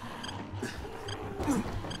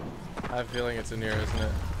 I have a feeling it's in here, isn't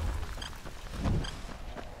it?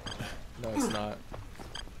 No, it's not.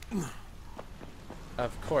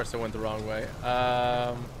 Of course I went the wrong way.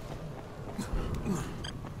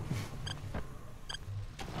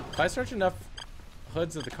 If I search enough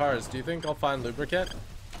hoods of the cars, do you think I'll find lubricant?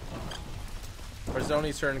 Or is it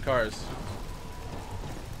only certain cars?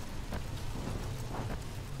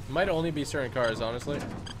 It might only be certain cars, honestly.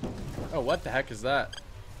 Oh, what the heck is that?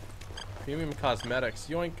 Premium cosmetics.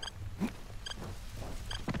 Yoink.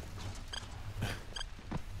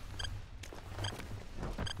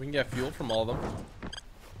 We can get fuel from all of them.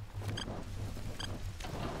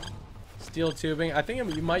 Steel tubing. I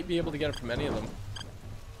think you might be able to get it from any of them.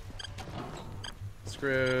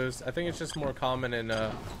 Screws. I think it's just more common in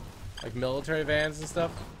like military vans and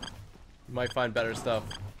stuff. You might find better stuff.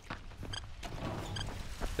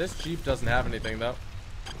 This Jeep doesn't have anything though.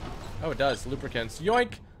 Oh, it does. Lubricants.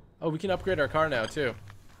 Yoink! Oh, we can upgrade our car now too.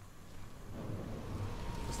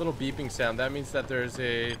 This little beeping sound, that means that there's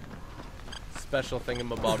a special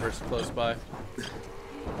thingamabobbers close by.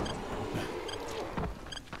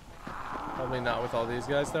 Probably not with all these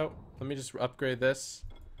guys though. Let me just upgrade this.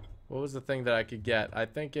 What was the thing that I could get? I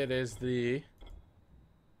think it is the...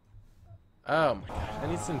 Oh my gosh, I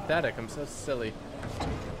need synthetic. I'm so silly.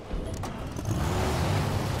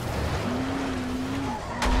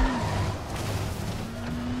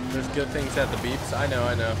 There's good things at the beeps. I know,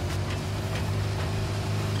 I know.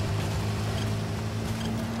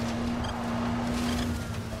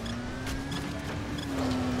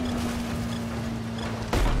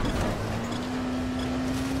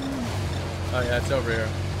 Oh yeah, it's over here.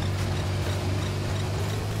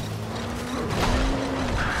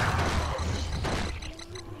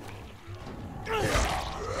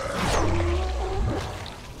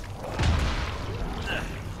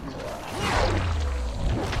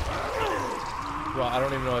 Well, I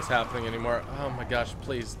don't even know what's happening anymore. Oh my gosh,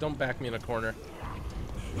 please, don't back me in a corner.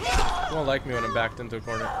 You won't like me when I'm backed into a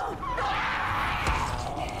corner.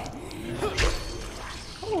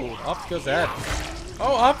 Oh, off goes the head.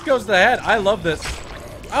 Oh, off goes the head. I love this.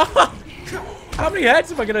 Oh, how many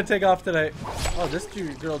heads am I gonna take off today? Oh, this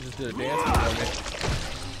girl just did a dance for me.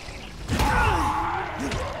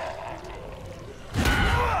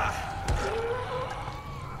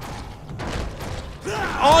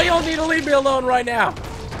 Oh, you don't need to leave me alone right now.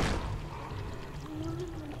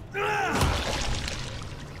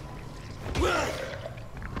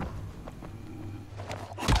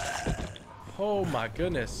 Oh my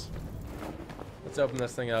goodness. Let's open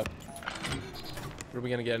this thing up. What are we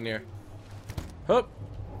gonna get in here? Hoop.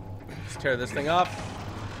 Let's tear this thing off.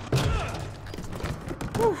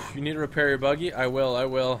 Whew. You need to repair your buggy? I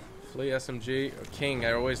will. Flea SMG. King,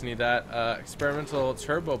 I always need that. Experimental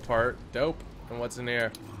turbo part. Dope. And what's in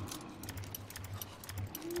here?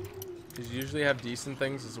 These usually have decent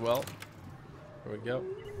things as well. There we go.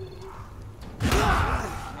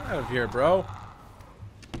 Out of here, bro.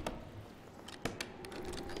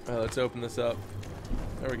 Let's open this up.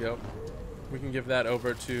 There we go. We can give that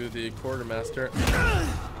over to the quartermaster.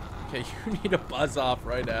 Okay, you need to buzz off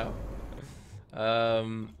right now.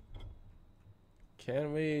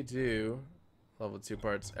 Can we do level 2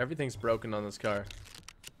 parts? Everything's broken on this car.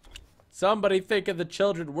 Somebody think of the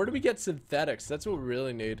children. Where do we get synthetics? That's what we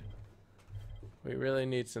really need. We really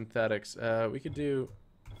need synthetics. We could do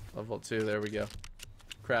level 2. There we go.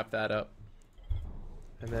 Crap that up.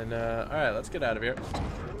 And then, alright, let's get out of here.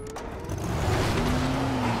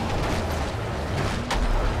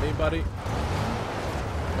 Anybody?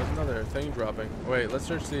 There's another thing dropping. Wait, let's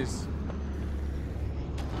search these.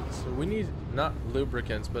 So we need, not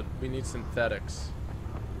lubricants, but we need synthetics.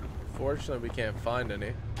 Fortunately, we can't find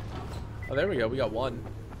any. Oh, there we go. We got one.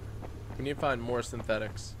 We need to find more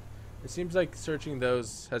synthetics. It seems like searching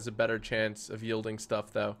those has a better chance of yielding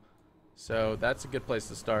stuff, though. So that's a good place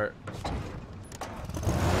to start.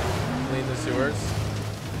 Clean the sewers.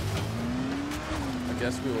 I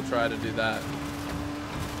guess we will try to do that.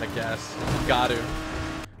 I guess. Got to.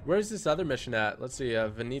 Where's this other mission at? Let's see.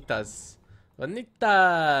 Vanitas.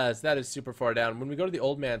 Vanitas! That is super far down. When we go to the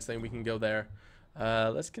old man's thing, we can go there.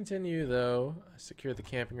 Let's continue, though. Secure the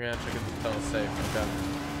camping ground. Check if the tunnel's safe. Okay.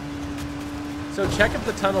 So check if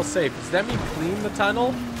the tunnel's safe. Does that mean clean the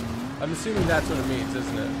tunnel? I'm assuming that's what it means,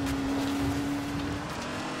 isn't it?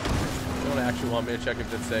 You don't actually want me to check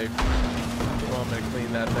if it's safe. You want me to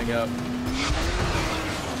clean that thing up.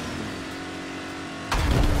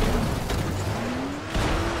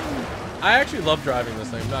 I actually love driving this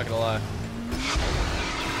thing, I'm not gonna lie.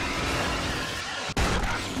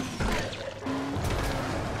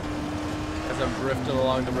 As I'm drifting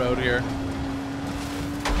along the road here.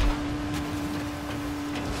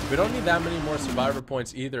 We don't need that many more survivor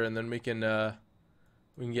points either, and then we can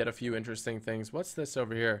get a few interesting things. What's this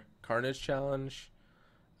over here? Carnage challenge.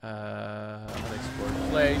 Unexplored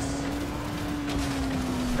place.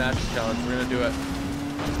 Smash challenge. We're gonna do it.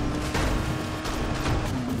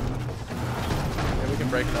 We can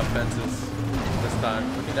break enough fences this time.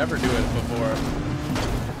 We can never do it before.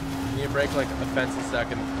 You need to break like a fence a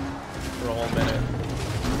second for a whole minute.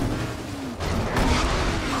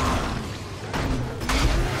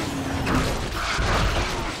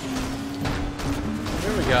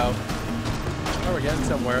 Here we go. Oh, we're getting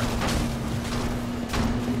somewhere.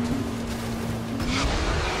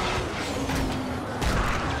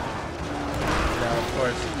 No, of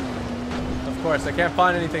course. Of course, I can't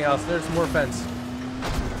find anything else. There's more fence.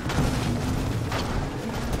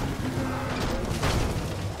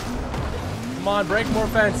 Come on, break more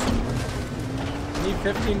fence. Need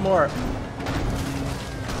 15 more.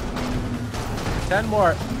 10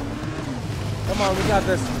 more. Come on, we got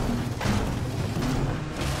this.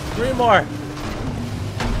 3 more.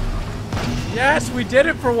 Yes, we did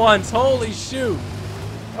it for once. Holy shoot.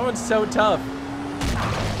 That one's so tough.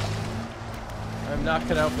 I'm not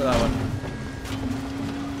cut out for that one.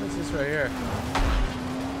 What's this right here?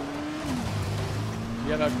 You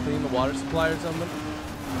gotta clean the water supply or something?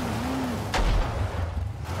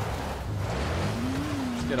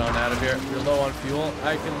 Get on out of here. You're low on fuel.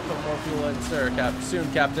 I can put more fuel in, sir. Soon,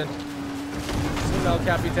 Captain. Soon, El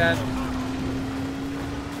Capitan.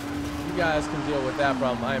 You guys can deal with that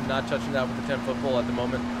problem. I am not touching that with a 10-foot pole at the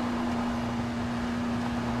moment.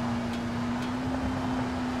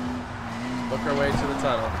 book our way to the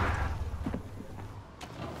tunnel.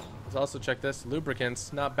 Let's also check this.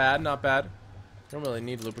 Lubricants. Not bad, not bad. Don't really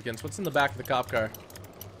need lubricants. What's in the back of the cop car?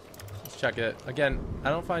 Let's check it. Again, I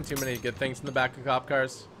don't find too many good things in the back of cop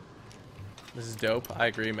cars. This is dope. I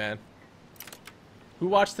agree, man. Who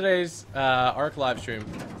watched today's ARC live stream?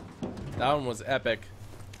 That one was epic.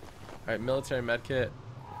 Alright, military medkit.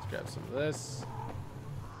 Let's grab some of this.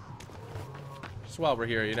 Just while we're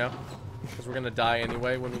here, you know? Because we're going to die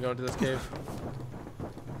anyway when we go into this cave.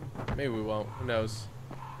 Maybe we won't. Who knows?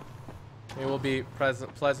 Maybe we'll be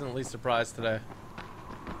pleasantly surprised today.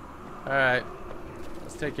 Alright.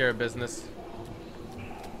 Let's take care of business.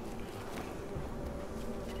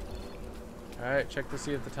 Alright, check to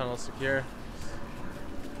see if the tunnel's secure.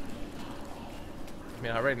 I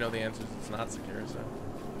mean, I already know the answer is it's not secure, so.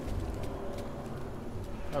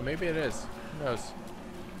 Oh, maybe it is. Who knows?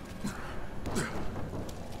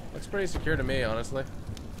 Looks pretty secure to me, honestly.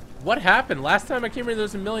 What happened? Last time I came here, there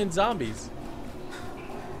was a million zombies.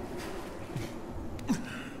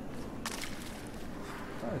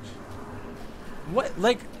 What?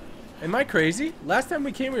 Like, am I crazy? Last time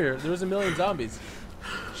we came here, there was a million zombies.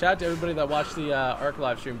 Shout out to everybody that watched the ARC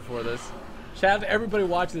live stream before this. Shout out to everybody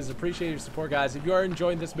watching this. Appreciate your support, guys. If you are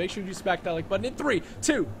enjoying this, make sure you smack that like button in 3,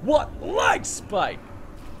 2, 1. Like spike.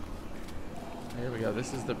 Here we go.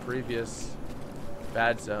 This is the previous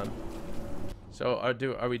bad zone. So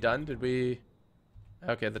are we done? Did we?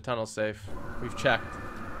 Okay, the tunnel's safe. We've checked.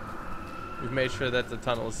 We've made sure that the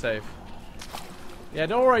tunnel is safe. Yeah,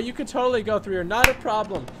 don't worry. You can totally go through here. Not a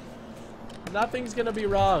problem. Nothing's gonna be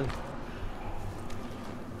wrong.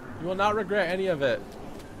 You will not regret any of it.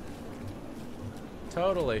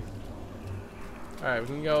 Totally. Alright, we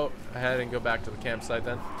can go ahead and go back to the campsite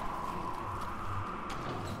then.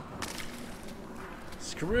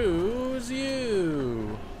 Screws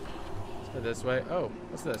you! Let's go this way. Oh,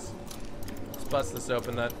 what's this? Let's bust this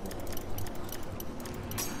open then.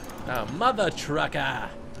 Oh, mother trucker!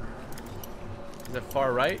 Is it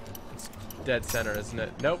far right? It's dead center, isn't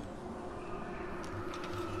it? Nope.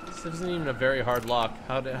 This isn't even a very hard lock.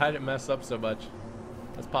 How did it mess up so much?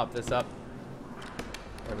 Let's pop this up.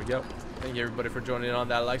 There we go. Thank you everybody for joining in on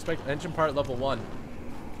that like spike. Engine part level 1.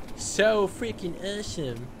 So freaking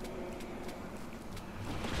awesome.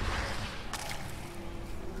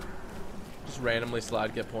 Just randomly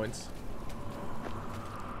slide, get points.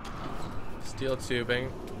 Steel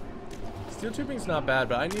tubing. Steel tubing's not bad,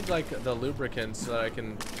 but I need like the lubricants so that I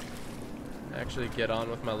can actually get on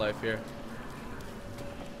with my life here.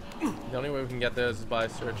 The only way we can get those is by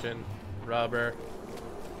searching rubber.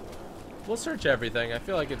 We'll search everything. I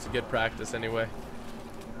feel like it's a good practice anyway.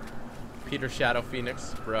 Peter Shadow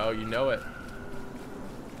Phoenix. Bro, you know it.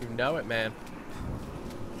 You know it, man.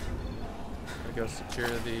 Gotta go secure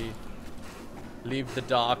the... Leave the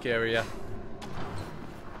dock area.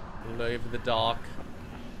 Leave the dock.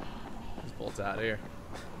 Let's bolt out of here.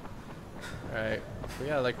 Alright. We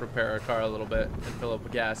gotta like repair our car a little bit and fill up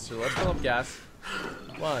with gas. So let's fill up gas.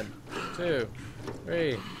 1, 2,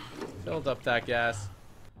 3. Filled up that gas.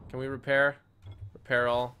 Can we repair? Repair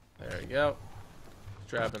all. There we go.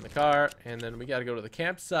 Strap in the car. And then we gotta go to the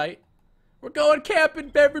campsite. We're going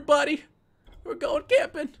camping, everybody! We're going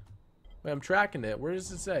camping! Wait, I'm tracking it. Where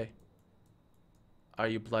does it say? Are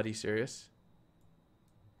you bloody serious?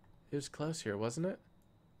 It was close here, wasn't it?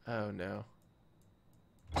 Oh, no.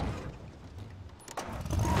 It's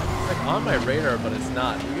like on my radar, but it's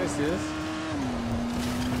not. Do you guys see this?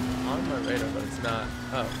 On my radar, but it's not.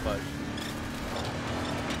 Oh, fudge.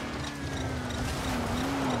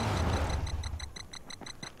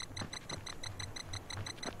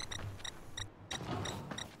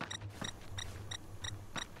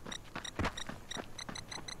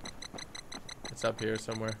 It's up here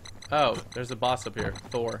somewhere. Oh, there's a boss up here.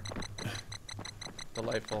 Thor.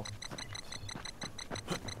 Delightful.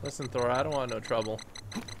 Listen, Thor, I don't want no trouble.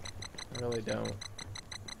 I really don't.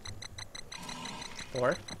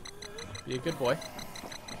 Thor, be a good boy.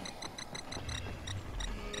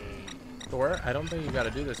 Thor, I don't think you gotta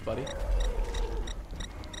do this, buddy.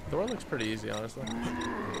 Thor looks pretty easy, honestly.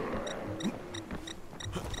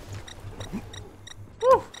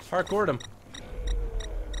 Woo! Parkoured him.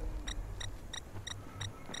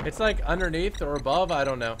 It's like underneath or above, I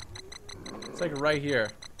don't know. It's like right here.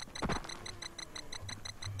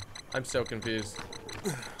 I'm so confused.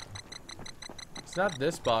 It's not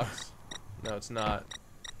this box. No, it's not.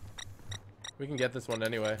 We can get this one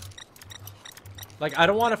anyway. Like, I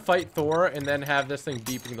don't want to fight Thor and then have this thing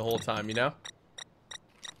beeping the whole time, you know?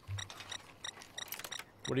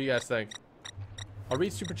 What do you guys think? I'll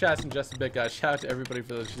read super chats in just a bit, guys. Shout out to everybody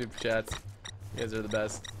for those super chats. You guys are the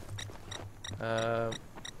best.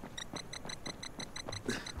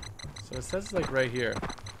 So it says like right here.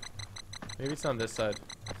 Maybe it's on this side.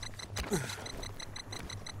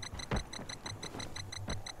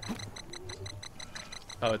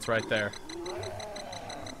 Oh, it's right there.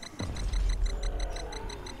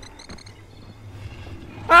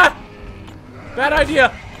 Ah! Bad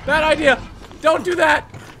idea! Bad idea! Don't do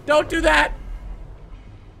that! Don't do that!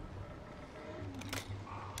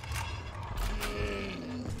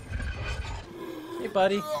 Hey,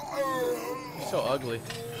 buddy. You're so ugly.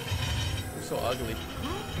 You're so ugly.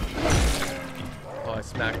 Oh, I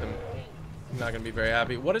smacked him. I'm not gonna be very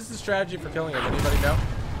happy. What is the strategy for killing him? Anybody know?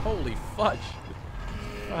 Holy fudge.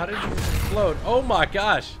 Oh, how did you just explode? Oh my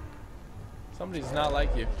gosh. Somebody does not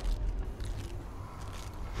like you.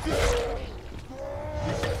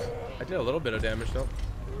 I did a little bit of damage though.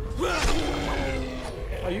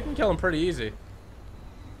 Oh, you can kill him pretty easy.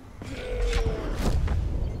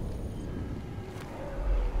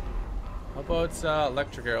 How about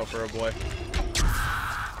electric arrow for a boy?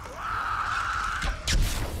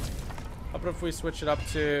 How about if we switch it up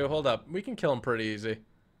to... Hold up. We can kill him pretty easy.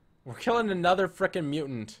 We're killing another frickin'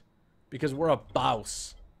 mutant. Because we're a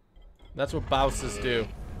bouse. That's what bouses do.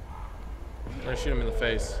 I'm gonna shoot him in the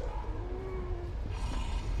face.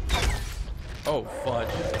 Oh, fudge.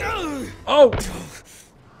 Oh!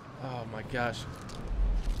 Oh my gosh.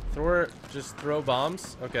 Just throw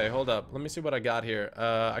bombs? Okay, hold up. Let me see what I got here.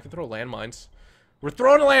 I can throw landmines. We're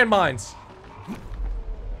throwing landmines!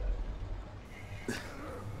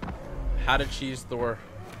 How to cheese Thor.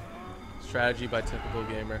 Strategy by typical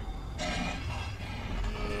gamer.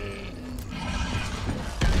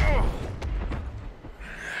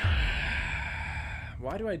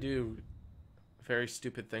 Why do I do very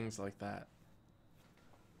stupid things like that?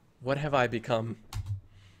 What have I become?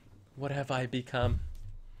 What have I become?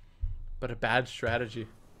 But a bad strategy.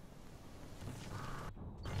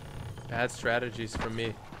 Bad strategies for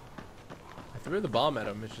me. I threw the bomb at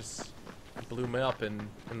him. It just blew me up in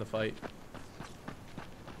the fight.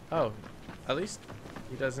 Oh, at least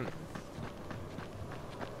he doesn't.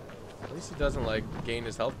 At least he doesn't like gain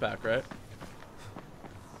his health back, right?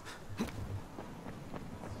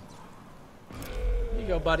 Here you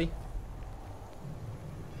go, buddy. You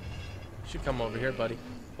should come over here, buddy.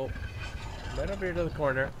 Oh, right over here to the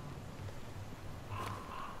corner.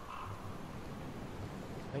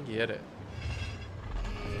 I think he hit it.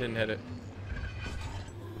 He didn't hit it.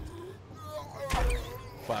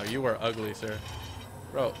 Wow, you are ugly, sir.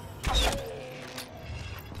 Bro.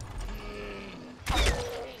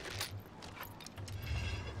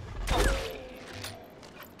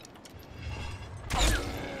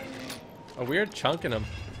 A weird chunk in him.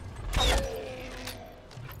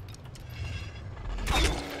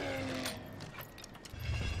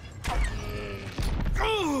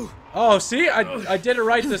 Oh, see? I did it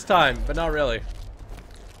right this time, but not really.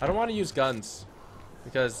 I don't want to use guns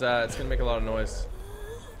because it's going to make a lot of noise.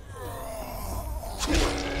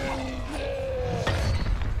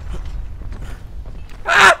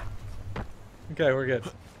 Ah! Okay, we're good.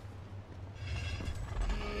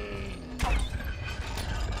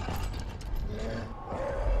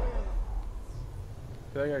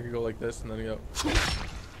 I feel like I could go like this and then go.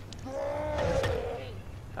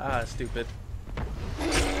 Ah, stupid.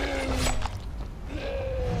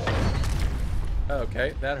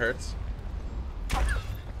 Okay, that hurts.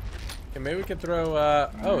 Okay, maybe we could throw,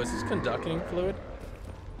 oh, is this conducting fluid?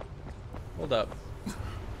 Hold up.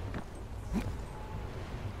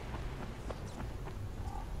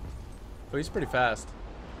 Oh, he's pretty fast.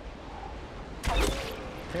 I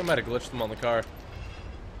think I might have glitched him on the car.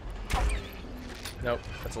 Nope,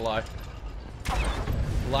 that's a lie.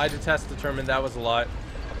 Lie to test determined that was a lie.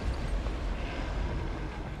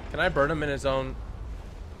 Can I burn him in his own?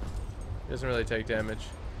 He doesn't really take damage.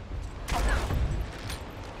 I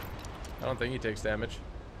don't think he takes damage.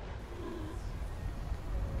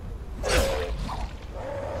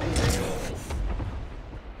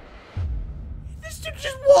 This dude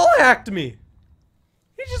just wall hacked me.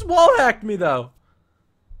 He just wall hacked me though.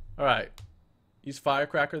 Alright. Use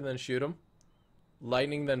firecracker, then shoot him.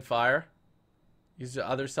 Lightning, then fire. Use the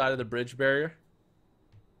other side of the bridge barrier.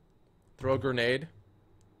 Throw a grenade.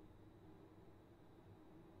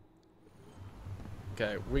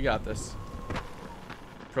 Okay, we got this.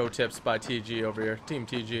 Pro tips by TG over here. Team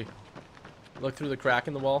TG. Look through the crack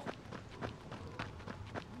in the wall.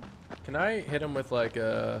 Can I hit him with like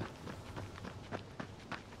a...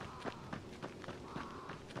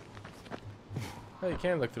 Oh, you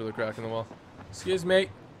can look through the crack in the wall. Excuse me.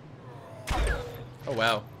 Oh,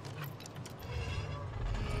 wow.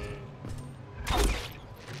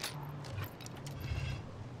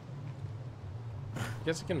 I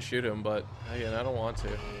guess I can shoot him, but again, I don't want to.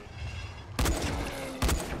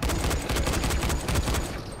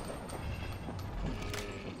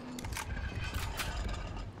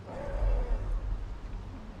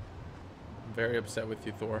 very upset with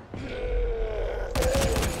you, Thor.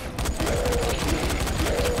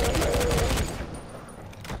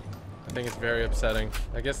 I think it's very upsetting.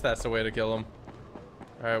 I guess that's the way to kill him.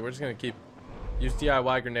 Alright, we're just gonna use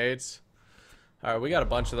DIY grenades. Alright, we got a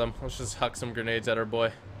bunch of them. Let's just huck some grenades at our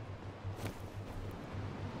boy.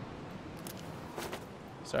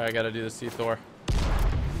 Sorry, I gotta do this to you, Thor.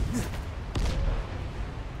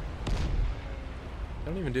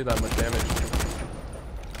 Don't even do that much damage.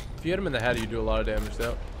 If you hit him in the head, you do a lot of damage,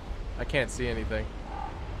 though. I can't see anything.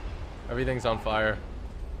 Everything's on fire.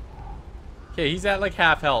 Okay, he's at like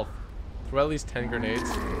half health. Throw at least 10 grenades.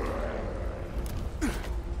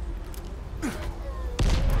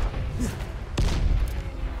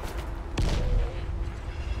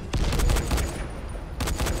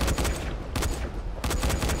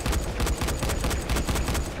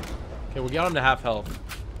 Okay, we got him to half health.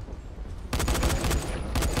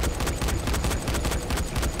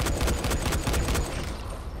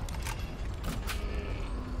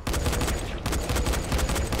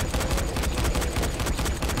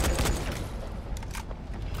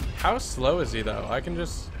 How slow is he though? I can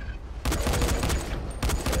just...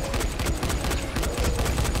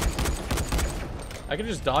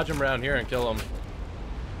 dodge him around here and kill him.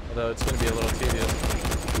 Although it's going to be a little tedious.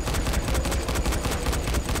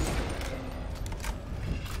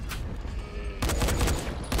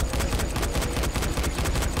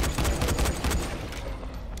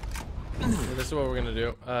 So this is what we're going to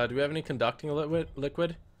do. Do we have any conducting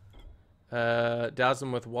liquid? Douse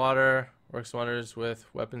them with water. Works wonders with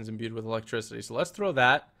weapons imbued with electricity. So let's throw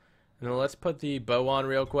that. And then let's put the bow on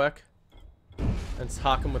real quick. And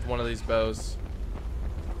hawk him with one of these bows.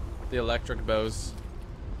 The electric bows.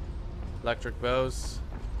 Electric bows.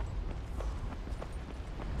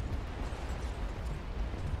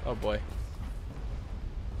 Oh boy.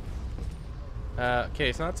 Okay,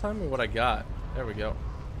 it's not telling me what I got. There we go.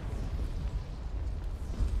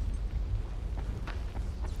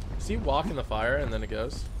 See, walk in the fire and then it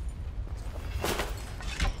goes.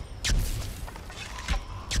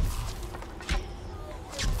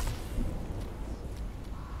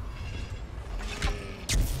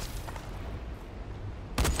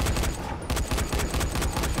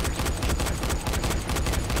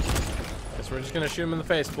 We're just gonna shoot him in the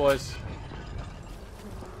face, boys.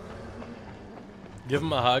 Give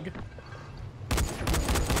him a hug.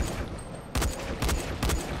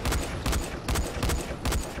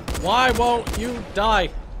 Why won't you die?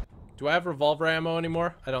 Do I have revolver ammo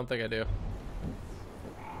anymore? I don't think I do.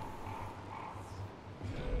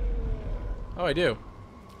 Oh, I do.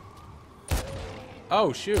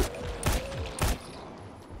 Oh, shoot.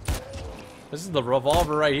 This is the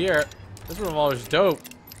revolver right here. This revolver's dope.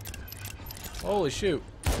 Holy shoot.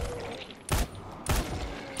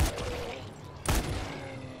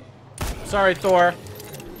 Sorry, Thor.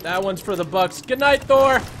 That one's for the Bucks. Good night,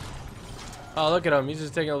 Thor. Oh, look at him. He's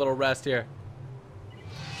just taking a little rest here.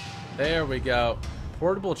 There we go.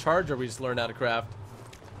 Portable charger we just learned how to craft.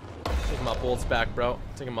 Taking my bolts back, bro.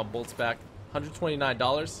 Taking my bolts back.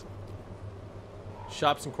 $129.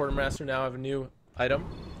 Shops and Quartermaster now have a new item.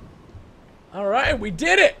 Alright, we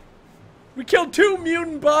did it! We killed 2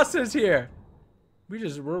 mutant bosses here!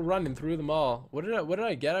 We're running through them all. What did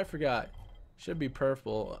I get? I forgot. Should be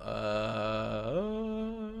purple.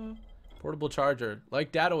 Portable charger.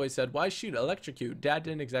 Like Dad always said, why shoot? Electrocute. Dad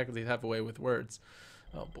didn't exactly have a way with words.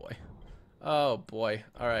 Oh boy. Oh boy.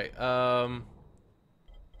 Alright. And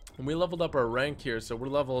we leveled up our rank here, so we're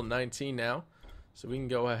level 19 now. So we can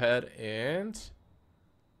go ahead and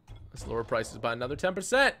let's lower prices by another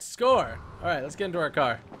 10%. Score! Alright, let's get into our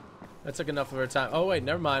car. That took enough of our time. Oh wait,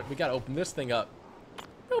 never mind. We gotta open this thing up.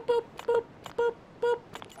 Boop, boop, boop, boop, boop.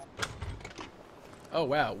 Oh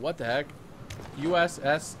wow, what the heck?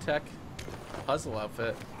 USS Tech puzzle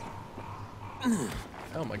outfit.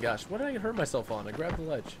 Oh my gosh, what did I hurt myself on? I grabbed the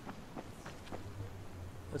ledge.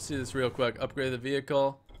 Let's see this real quick. Upgrade the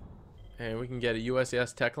vehicle. And we can get a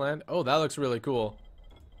USS Techland. Oh, that looks really cool.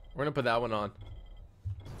 We're gonna put that one on.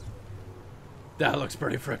 That looks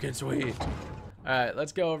pretty freaking sweet. Alright,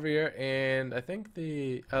 let's go over here, and I think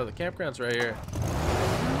the campground's right here.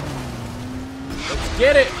 Let's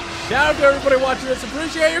get it! Shout out to everybody watching this.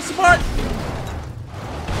 Appreciate your support!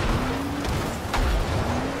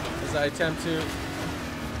 As I attempt to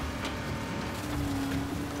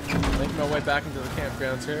make my way back into the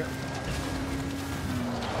campgrounds here.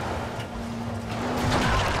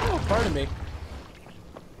 Oh, pardon me.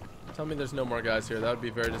 Tell me there's no more guys here. That would be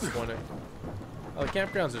very disappointing. Oh, the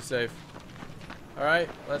campgrounds are safe. Alright,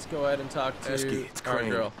 let's go ahead and talk to our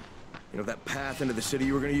girl. You know that path into the city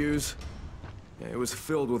you were gonna use? Yeah, it was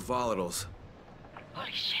filled with volatiles.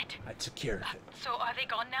 Holy shit. I took care of it. So are they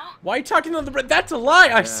gone now? Why are you talking on the... That's a lie!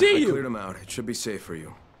 I see I you! cleared them out. It should be safe for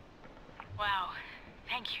you. Wow.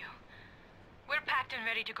 Thank you. We're packed and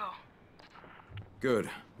ready to go. Good.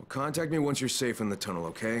 Well, contact me once you're safe in the tunnel,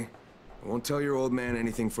 okay? I won't tell your old man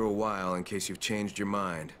anything for a while in case you've changed your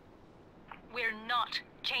mind. We're not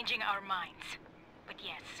changing our minds. But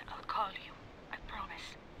yes, I'll call you. I promise.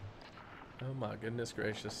 Oh my goodness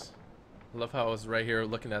gracious. I love how I was right here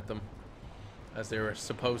looking at them as they were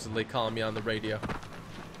supposedly calling me on the radio.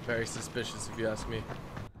 Very suspicious if you ask me.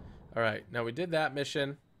 Alright, now we did that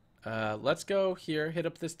mission. Let's go here, hit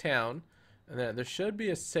up this town. And then there should be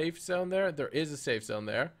a safe zone there. There is a safe zone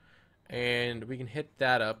there. And we can hit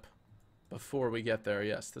that up before we get there.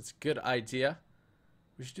 Yes, that's a good idea.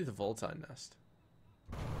 We should do the Voltine nest.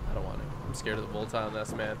 I don't want it. I'm scared of the Voltine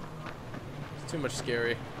nest, man. It's too much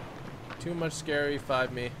scary. Too much scary,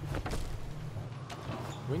 5 me.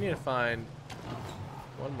 We need to find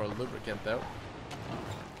one more lubricant, though.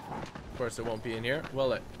 Of course, it won't be in here,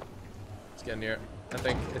 will it? Let's get in here. I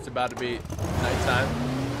think it's about to be nighttime.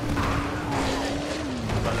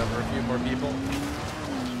 Run over a few more people.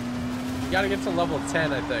 We gotta get to level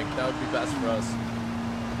 10, I think. That would be best for us.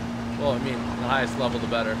 Well, I mean, the highest level, the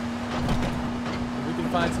better. If we can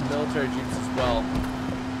find some military jeeps as well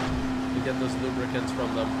to get those lubricants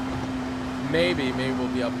from them. Maybe we'll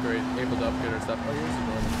be able to upgrade our stuff. Oh, here's the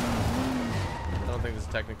door. I don't think this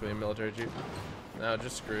is technically a military jeep. No,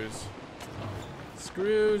 just screws.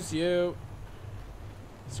 Screws you.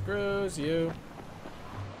 Screws you.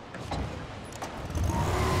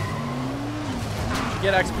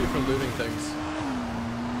 Get XP for looting things.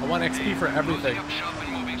 I want XP for everything. Up shop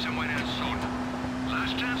and moving somewhere else soon.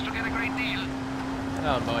 Last chance to get a great deal.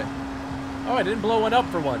 Oh boy. Oh, I didn't blow one up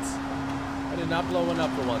for once. I did not blow one up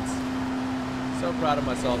for once. So proud of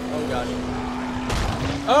myself. Oh gosh.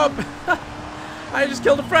 Oh! I just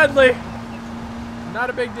killed a friendly. Not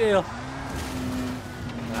a big deal.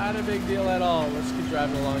 Not a big deal at all. Let's keep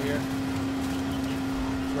driving along here.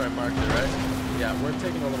 That's where I marked it, right? Yeah, we're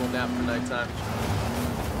taking a little nap for nighttime.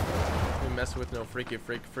 We mess with no freaky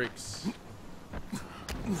freaks.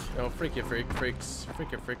 No freaky freaks.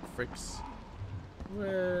 Freaky freaks.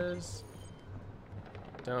 Whiz.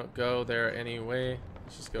 Don't go there anyway.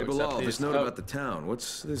 Let's just go Hey, accept Bilal, these. this note about the town.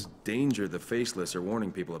 What's this danger the Faceless are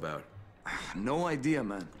warning people about? No idea,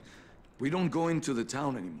 man. We don't go into the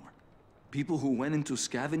town anymore. People who went into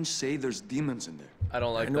scavenge say there's demons in there. I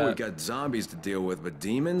don't like I know that. we got zombies to deal with, but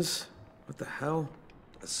demons? What the hell?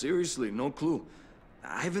 Seriously, no clue.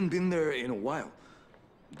 I haven't been there in a while.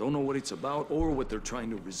 Don't know what it's about or what they're trying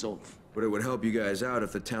to resolve. But it would help you guys out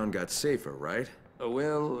if the town got safer, right?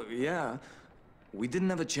 Well, yeah. We didn't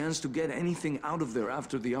have a chance to get anything out of there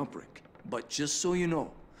after the outbreak. But just so you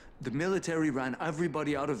know, the military ran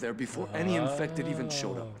everybody out of there before any infected even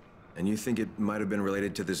showed up. And you think it might have been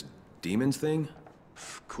related to this demons thing?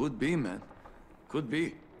 Could be, man. Could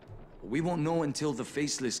be. We won't know until the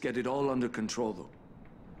Faceless get it all under control, though.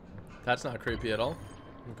 That's not creepy at all.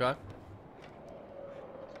 Okay.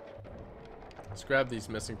 Let's grab these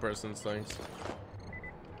missing persons things.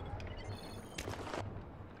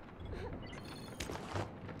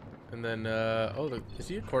 And then, is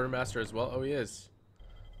he a quartermaster as well? Oh, he is.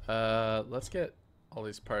 Let's get all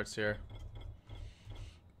these parts here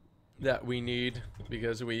that we need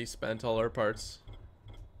because we spent all our parts.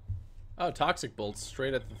 Oh, toxic bolts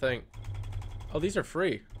straight at the thing. Oh, these are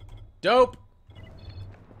free. Dope.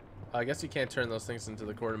 I guess you can't turn those things into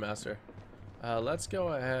the quartermaster. Let's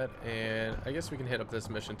go ahead and I guess we can hit up this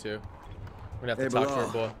mission too. We're gonna have to talk to our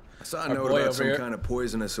boy. I saw a note about some kind of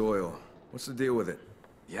poisonous oil. What's the deal with it?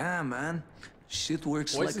 Yeah, man. Shit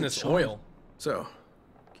works Poisonous like a charm. oil. So,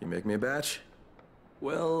 can you make me a batch?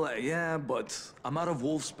 Well, yeah, but I'm out of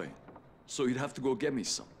Wolfsbane. So you'd have to go get me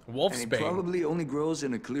some. Wolfsbane? And it probably only grows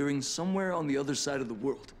in a clearing somewhere on the other side of the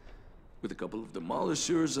world. With a couple of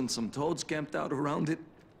demolishers and some toads camped out around it.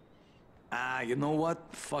 Ah, you know what?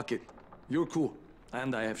 Fuck it. You're cool.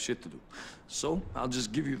 And I have shit to do. So, I'll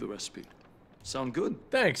just give you the recipe. Sound good?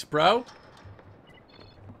 Thanks, bro.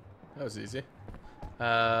 That was easy.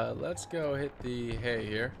 Let's go hit the hay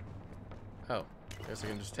here. Oh, I guess I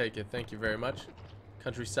can just take it. Thank you very much.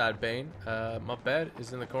 Countryside Bane. My bed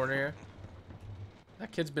is in the corner here.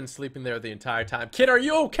 That kid's been sleeping there the entire time. Kid, are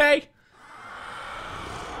you okay?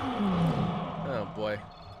 Oh, boy.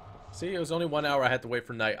 See, it was only 1 hour I had to wait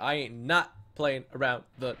for night. I ain't not playing around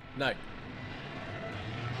the night.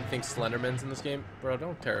 You think Slenderman's in this game? Bro,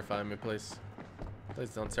 don't terrify me, please. Please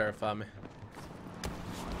don't terrify me.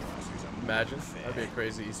 Imagine. That'd be a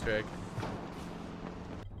crazy Easter egg.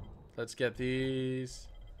 Let's get these.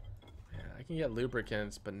 Yeah, I I can get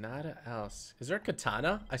lubricants, but nada else. Is there a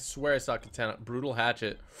katana? I swear I saw a katana. Brutal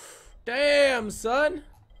hatchet. Damn, son.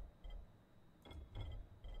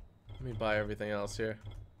 Let me buy everything else here.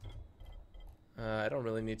 I don't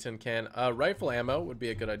really need tin can. Rifle ammo would be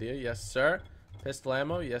a good idea. Yes, sir. Pistol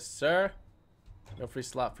ammo. Yes, sir. No free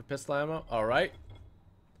slot for pistol ammo. All right.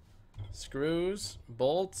 Screws,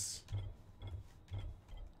 bolts,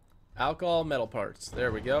 alcohol, metal parts.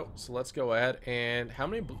 There we go. So let's go ahead and how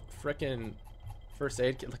many frickin' first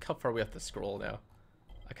aid kit? Look how far we have to scroll now.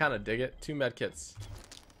 I kind of dig it. 2 med kits.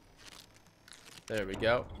 There we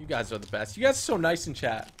go. You guys are the best. You guys are so nice in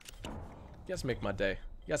chat. You guys make my day.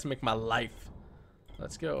 You guys make my life.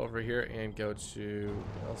 Let's go over here and go to...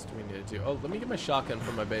 What else do we need to do? Oh, let me get my shotgun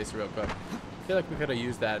from my base real quick. I feel like we could have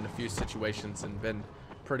used that in a few situations and been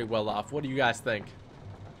pretty well off. What do you guys think?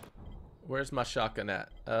 Where's my shotgun at?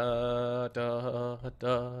 Double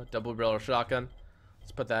barrel shotgun.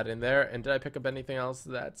 Let's put that in there. And did I pick up anything else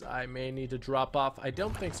that I may need to drop off? I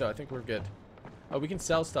don't think so. I think we're good. Oh, we can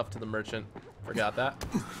sell stuff to the merchant. Forgot that.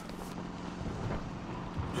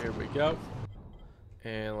 Here we go.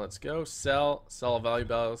 And let's go. Sell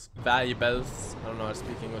valuables. I don't know how to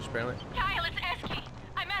speak English apparently. Kyle, it's Esky.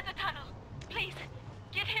 I'm at the tunnel. Please,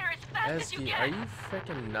 get here as fast as you Esky, can. are you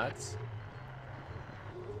freaking nuts?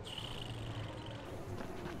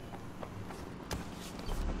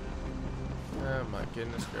 Oh my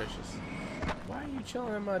goodness gracious. Why are you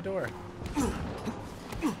chilling at my door?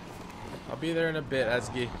 I'll be there in a bit,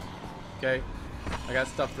 Esky. Okay? I got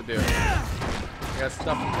stuff to do. I got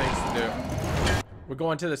stuff and things to do. We're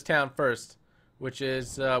going to this town first, which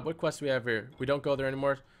is, what quest do we have here? We don't go there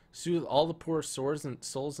anymore. Soothe all the poor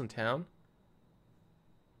souls in town?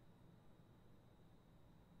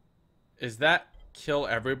 Is that kill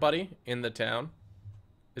everybody in the town?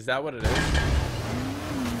 Is that what it is? I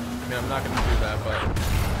mean, I'm not going to do that, but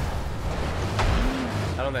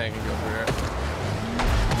I don't think I can go through here.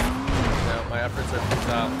 No, my efforts are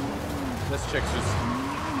futile. This chick's just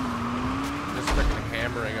freaking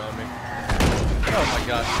hammering on me. Oh my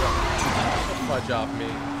gosh, get the fudge off me.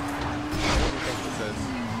 What do you think this is?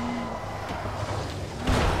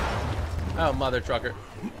 Oh, mother trucker.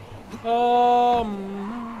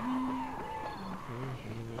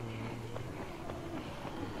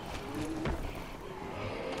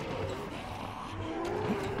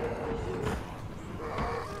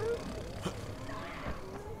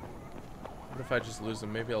 What if I just lose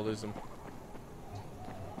them? Maybe I'll lose them.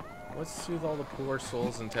 What's soothe all the poor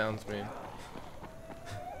souls in towns mean?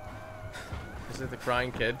 Is it the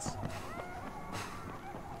crying kids?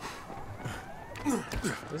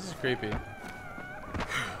 This is creepy.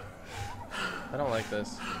 I don't like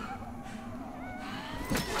this.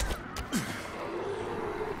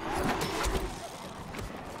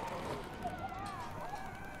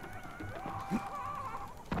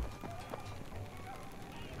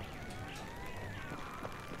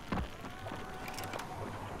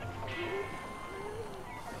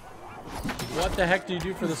 What the heck do you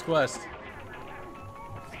do for this quest?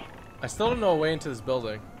 I still don't know a way into this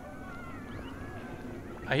building.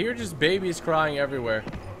 I hear just babies crying everywhere.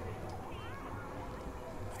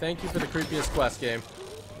 Thank you for the creepiest quest, game.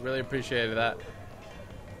 Really appreciated that.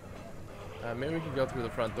 Maybe we can go through the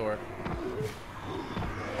front door.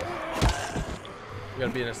 We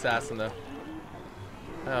gotta be an assassin though.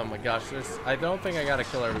 Oh my gosh, I don't think I gotta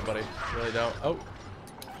kill everybody. Really don't. Oh.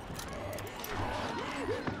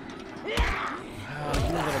 Oh,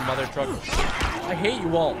 you little mother truck. I hate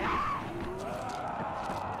you all.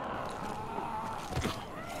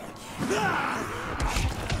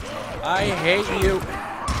 I hate you.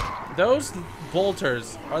 Those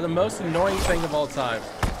bolters are the most annoying thing of all time.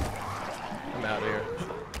 I'm out of here.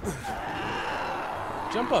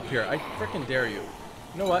 Jump up here. I freaking dare you.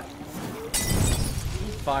 You know what?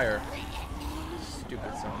 Fire.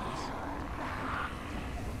 Stupid zombies.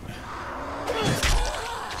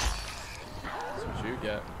 That's what you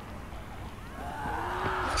get.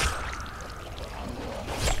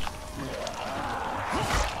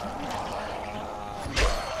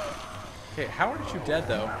 Okay, how aren't you dead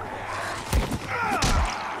though?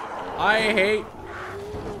 I hate.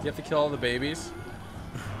 You have to kill all the babies.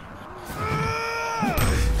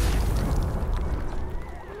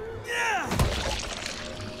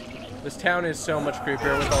 This town is so much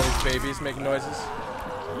creepier with all these babies making noises.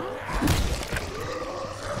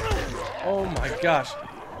 Oh my gosh.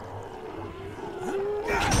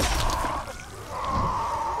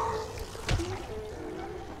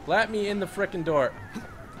 Let me in the frickin' door.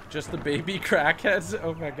 Just the baby crackheads?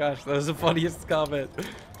 Oh my gosh, that was the funniest comment.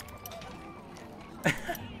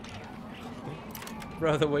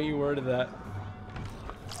 Bro, the way you worded that.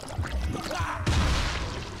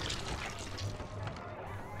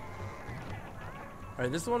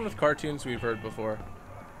 Alright, this is the one with cartoons we've heard before.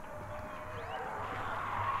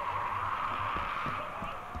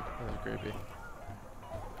 That was creepy.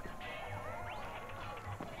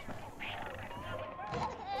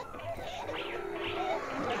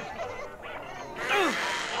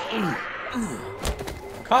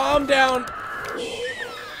 Calm down.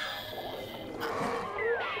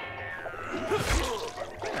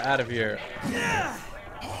 Get out of here.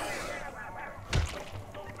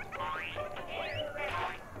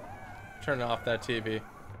 Turn off that TV.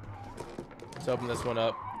 Let's open this one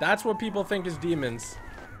up. That's what people think is demons.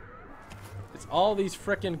 It's all these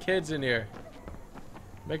frickin' kids in here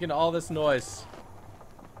making all this noise.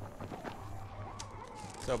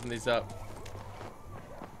 Let's open these up.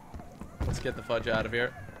 Let's get the fudge out of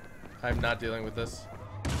here. I'm not dealing with this.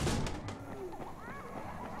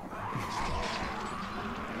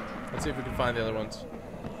 Let's see if we can find the other ones.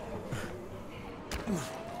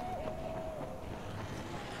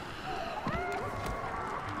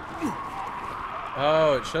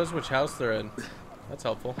 Oh, it shows which house they're in. That's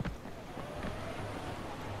helpful.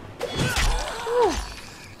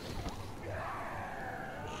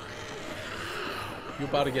 You're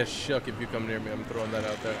about to get shook if you come near me. I'm throwing that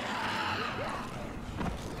out there.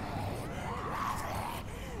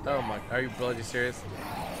 Oh my, are you bloody serious?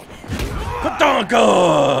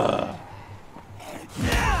 Katanka!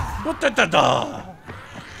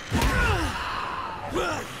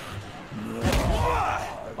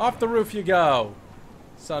 Off the roof you go,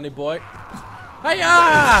 sonny boy.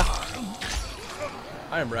 Hiya!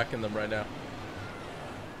 I am wrecking them right now.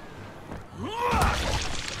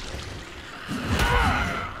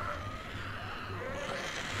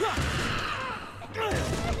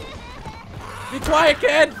 Be quiet,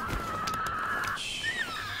 kid!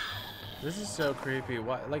 This is so creepy.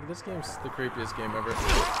 Why? Like, this game's the creepiest game ever.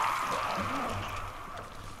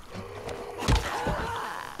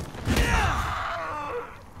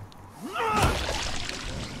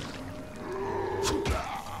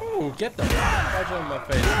 Ooh, get the fudge out of my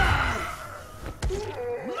face.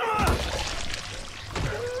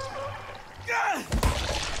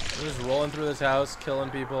 We're just rolling through this house,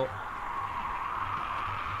 killing people.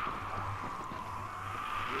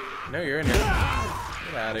 No, you're in here.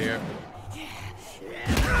 Get out of here.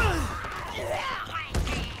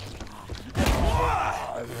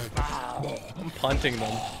 I'm punting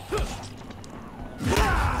them.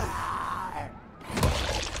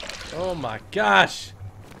 Oh my gosh.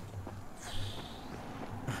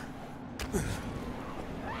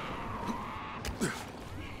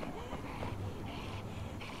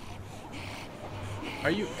 Are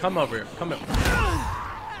you? Come over here. Come over.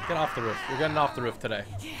 Get off the roof. You're getting off the roof today.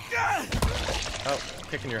 Oh,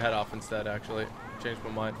 kicking your head off instead, actually. Changed my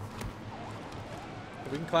mind.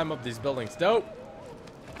 We can climb up these buildings. Dope!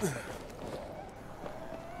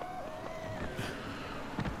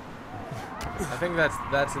 I think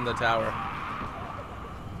that's in the tower.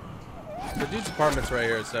 The dude's apartment's right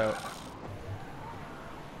here, so...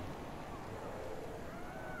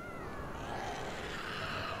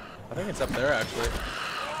 I think it's up there, actually.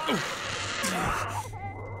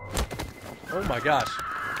 Oh my gosh.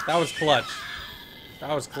 That was clutch.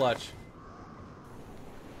 That was clutch.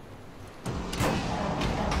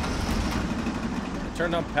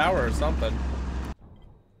 Turned on power or something.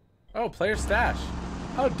 Oh, player stash.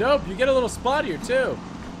 Oh, dope. You get a little spot here, too.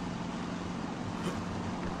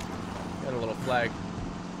 Got a little flag.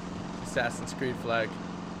 Assassin's Creed flag.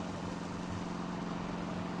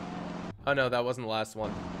 Oh, no, that wasn't the last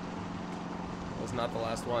one. That was not the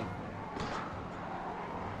last one.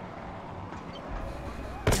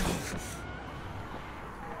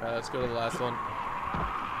 Alright, let's go to the last one.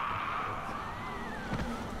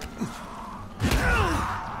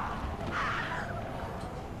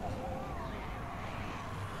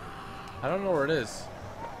 I don't know where it is.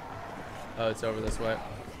 Oh, it's over this way.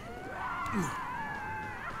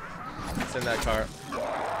 It's in that car.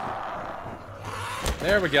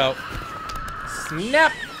 There we go.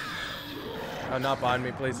 Snap! Oh, not behind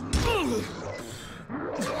me, please.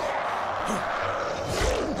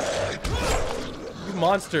 You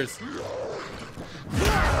monsters.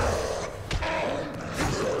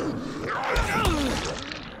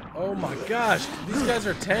 Oh my gosh, these guys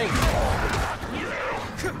are tanks.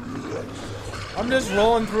 I'm just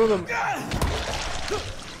rolling through them.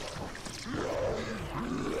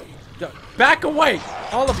 Back away,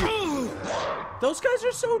 all of you. Those guys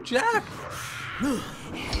are so jacked.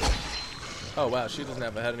 Oh wow, she doesn't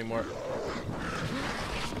have a head anymore.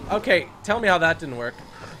 Okay, tell me how that didn't work.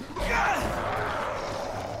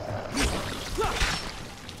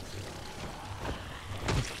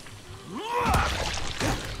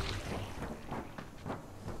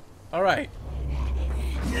 All right.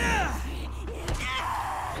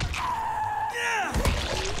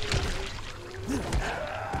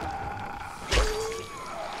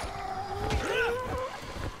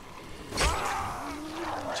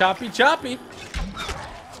 Choppy, choppy.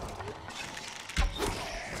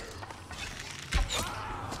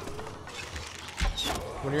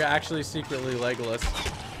 When you're actually secretly Legolas.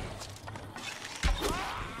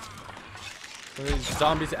 When these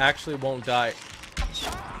zombies actually won't die.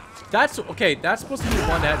 That's okay. That's supposed to be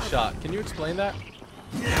one headshot. Can you explain that?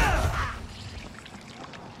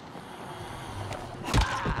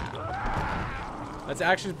 That's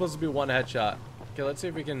actually supposed to be one headshot. Okay, let's see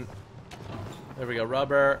if we can. There we go.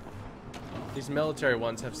 Rubber. These military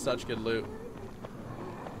ones have such good loot.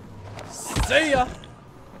 See ya.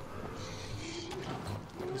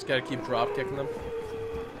 Just gotta keep drop kicking them.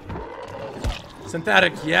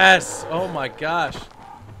 Synthetic, yes. Oh my gosh.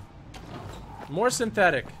 More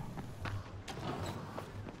synthetic.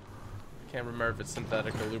 Can't remember if it's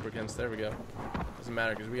synthetic or lubricants. There we go. Doesn't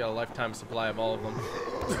matter because we got a lifetime supply of all of them.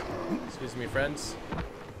 Excuse me, friends.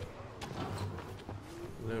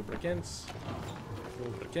 Lubricants.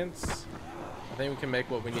 Lubricants. I think we can make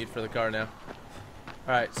what we need for the car now.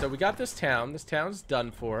 Alright, so we got this town. This town's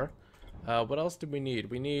done for. What else do we need?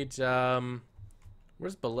 We need,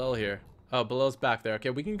 where's Belil here? Oh, Belil's back there.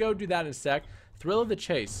 Okay, we can go do that in a sec. Thrill of the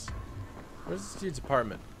chase. Where's this dude's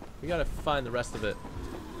apartment? We gotta find the rest of it.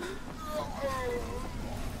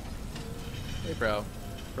 Hey, bro.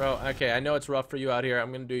 Bro, okay, I know it's rough for you out here.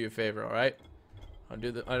 I'm gonna do you a favor, alright? I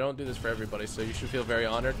don't do this for everybody, so you should feel very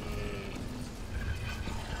honored.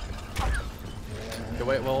 Okay,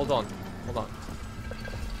 wait, well, hold on. Hold on.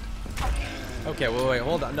 Okay, wait,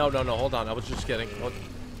 hold on. No, hold on. I was just kidding.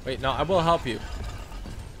 Wait, no, I will help you.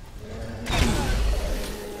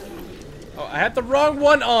 Oh, I had the wrong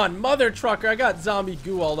one on. Mother trucker, I got zombie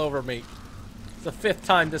goo all over me. It's the 5th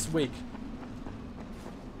time this week.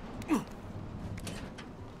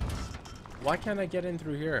 Why can't I get in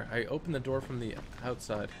through here? I opened the door from the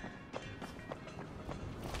outside.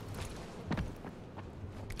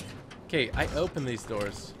 Okay, I opened these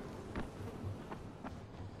doors.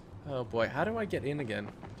 Oh boy, how do I get in again?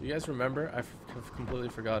 Do you guys remember? I've completely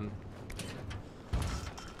forgotten.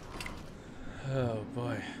 Oh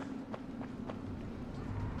boy.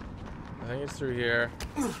 I think it's through here.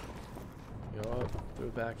 Go up,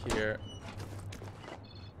 through back here.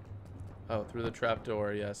 Oh, through the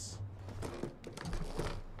trapdoor, yes.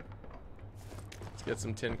 Let's get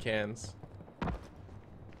some tin cans.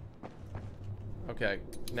 Okay,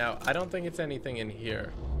 now I don't think it's anything in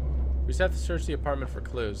here. We just have to search the apartment for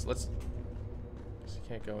clues. Let's. You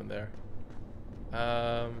can't go in there.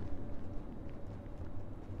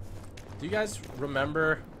 Do you guys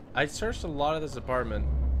remember? I searched a lot of this apartment.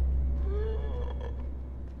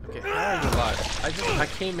 Okay, how are you alive? I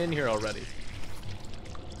came in here already.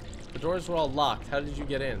 The doors were all locked. How did you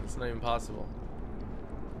get in? It's not even possible.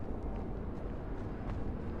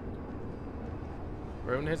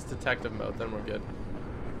 Everyone hits detective mode, then we're good.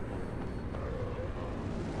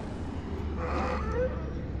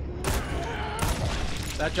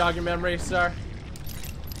 That jog your memory, sir?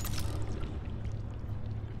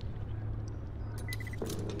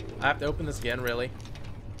 I have to open this again, really?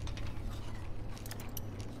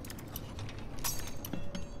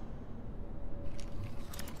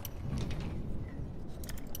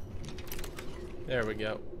 There we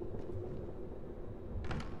go.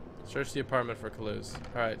 Search the apartment for clues.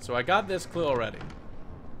 Alright, so I got this clue already.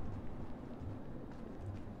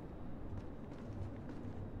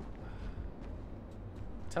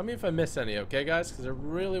 Tell me if I miss any, okay guys? Because I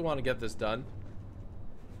really want to get this done.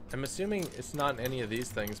 I'm assuming it's not in any of these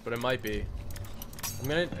things, but it might be.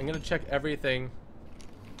 I'm gonna check everything.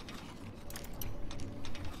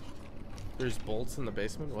 There's bolts in the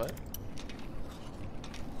basement? What?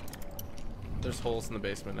 There's holes in the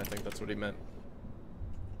basement. I think that's what he meant.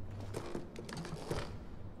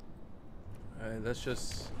 Alright, let's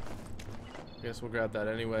just... I guess we'll grab that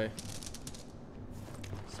anyway.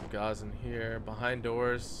 Some gauze in here. Behind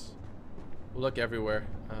doors. We'll look everywhere.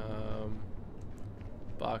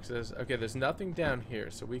 Boxes. Okay, there's nothing down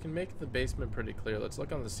here, so we can make the basement pretty clear. Let's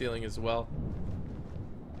look on the ceiling as well.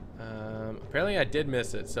 Apparently I did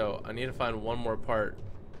miss it, so I need to find one more part.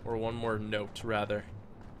 Or one more note, rather.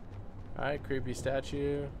 Alright, creepy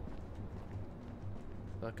statue.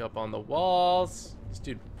 Look up on the walls. This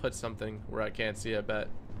dude put something where I can't see, I bet.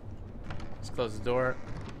 Let's close the door.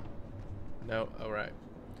 No, alright.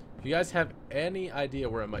 If you guys have any idea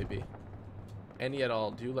where it might be, any at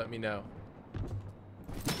all, do let me know.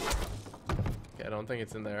 Okay, I don't think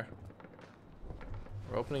it's in there.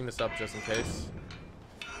 We're opening this up just in case.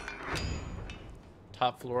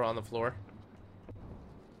 Top floor on the floor.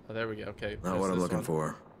 Oh, there we go. Okay. Not what I'm looking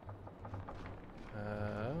for.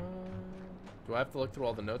 Do I have to look through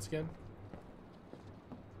all the notes again?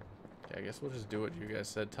 Okay, I guess we'll just do what you guys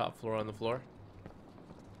said. Top floor on the floor.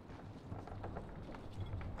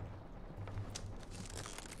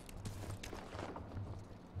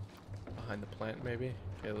 Behind the plant, maybe.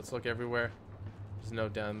 Okay, let's look everywhere. There's a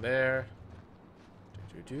note down there.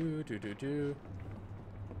 Do.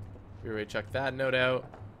 We already checked that note out.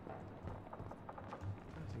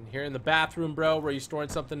 In here in the bathroom, bro. Were you storing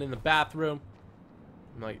something in the bathroom?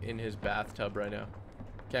 I'm like in his bathtub right now.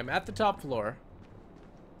 Okay, I'm at the top floor.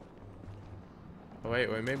 Oh, wait,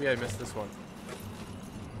 maybe I missed this one.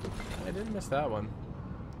 I didn't miss that one.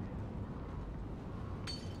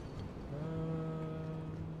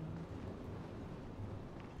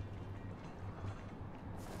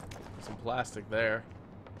 Some plastic there.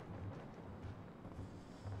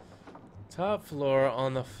 Top floor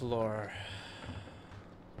on the floor.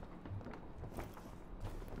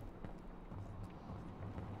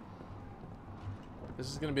 This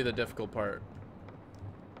is gonna be the difficult part.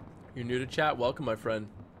 You're new to chat? Welcome, my friend.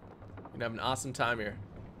 You're gonna have an awesome time here.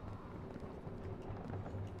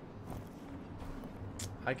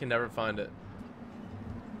 I can never find it.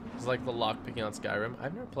 It's like the lock picking on Skyrim.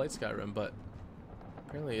 I've never played Skyrim, but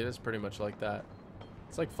apparently it is pretty much like that.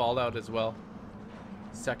 It's like Fallout as well.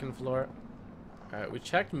 Second floor. Alright, we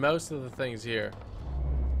checked most of the things here.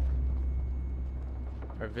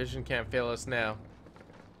 Our vision can't fail us now.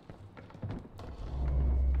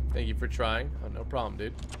 Thank you for trying. Oh, no problem,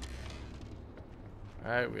 dude.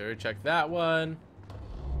 Alright, we already checked that one.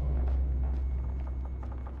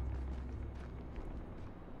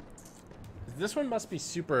 This one must be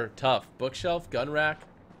super tough. Bookshelf, gun rack.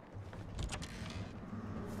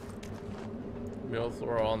 Middle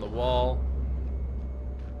floor on the wall.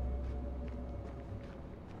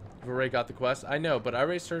 You've already got the quest? I know, but I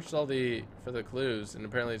already searched all for the clues, and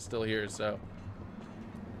apparently it's still here, so.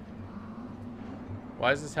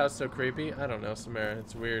 Why is this house so creepy? I don't know, Samara.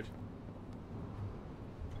 It's weird.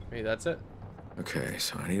 Maybe that's it? Okay,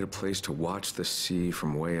 so I need a place to watch the sea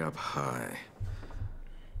from way up high.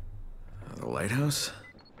 The lighthouse?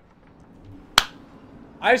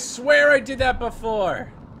 I swear I did that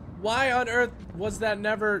before! Why on earth was that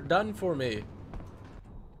never done for me?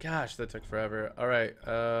 Gosh, that took forever. Alright,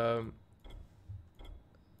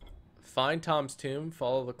 find Tom's tomb,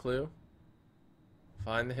 follow the clue.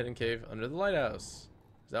 Find the hidden cave under the lighthouse.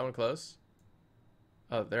 Is that one close?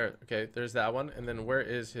 Oh, there. Okay, there's that one. And then where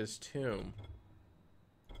is his tomb?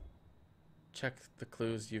 Check the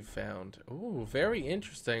clues you've found. Ooh, very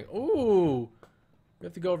interesting. Ooh, we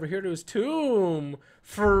have to go over here to his tomb.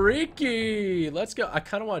 Freaky. Let's go. I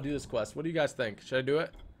kind of want to do this quest. What do you guys think? Should I do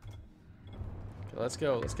it? Okay, let's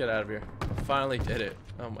go. Let's get out of here. I finally did it.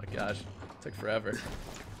 Oh my gosh. It took forever.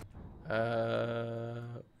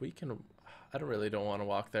 We can... I don't want to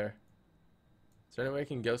walk there. Is there any way I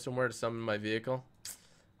can go somewhere to summon my vehicle?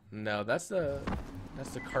 No, that's the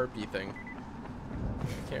carpy thing.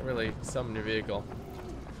 Can't really summon your vehicle.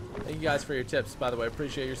 Thank you guys for your tips, by the way.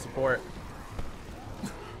 Appreciate your support.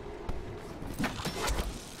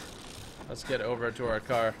 Let's get over to our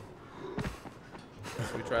car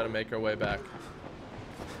as we try to make our way back.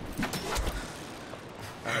 I'm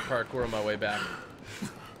gonna parkour my way back.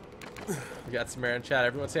 We got Samara in chat.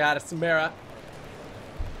 Everyone say hi to Samara.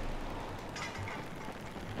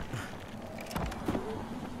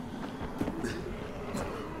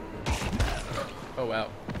 Oh wow.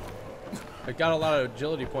 I got a lot of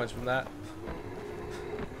agility points from that.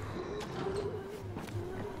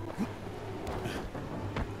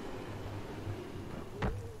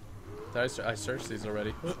 I searched these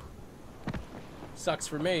already. Sucks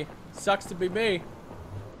for me. Sucks to be me.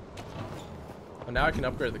 Oh, now I can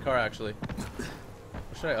upgrade the car actually.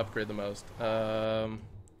 What should I upgrade the most?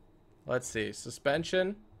 Let's see.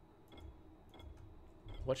 Suspension.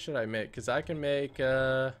 What should I make? Because I can make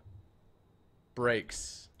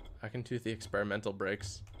brakes. I can do the experimental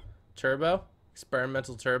brakes. Turbo.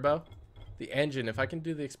 Experimental turbo. The engine. If I can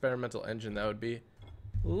do the experimental engine, that would be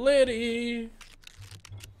litty.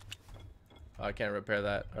 Oh, I can't repair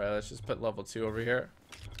that. Alright, let's just put level 2 over here.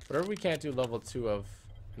 Whatever we can't do level 2 of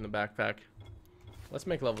in the backpack. Let's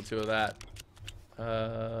make level 2 of that.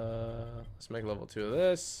 Let's make level 2 of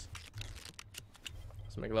this.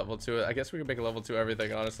 Let's make level 2. I guess we can make a level 2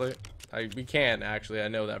 everything, honestly. We can, actually. I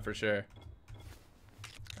know that for sure.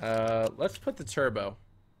 Let's put the turbo.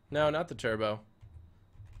 No, not the turbo.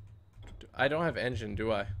 I don't have engine,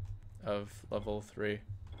 do I? Of level 3.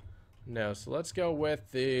 No, so let's go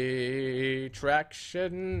with the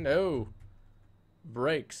traction. No.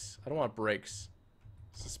 Brakes. I don't want brakes.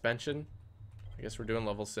 Suspension. I guess we're doing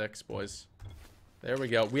level 6, boys. There we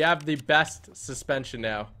go. We have the best suspension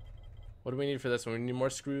now. What do we need for this one? We need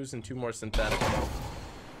more screws and 2 more synthetic.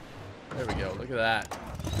 There we go. Look at that.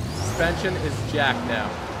 Suspension is jacked now.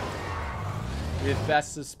 We have the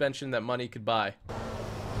best suspension that money could buy.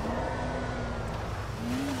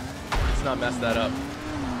 Let's not mess that up.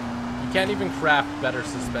 You can't even craft better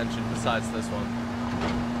suspension besides this one.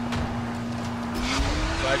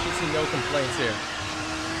 So I should see no complaints here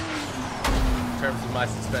in terms of my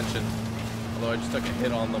suspension. Although I just took a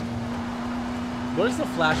hit on them. What does the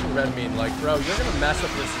flashing red mean? Like, bro, you're gonna mess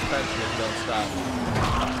up this suspension if you don't stop.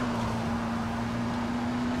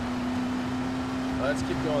 Let's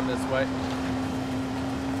keep going this way.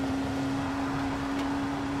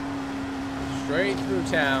 Straight through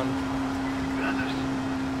town. Brothers,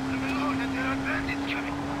 I'm alone and there are bandits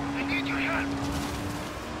coming. I need your help.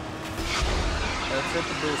 Let's hit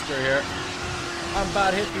the booster here. I'm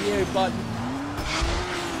about to hit the A button.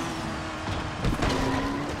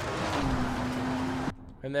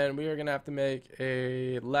 And then we are going to have to make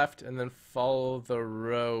a left and then follow the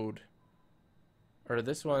road. Or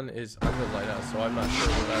this one is under the lighthouse, so I'm not sure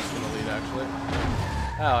where that's going to lead actually.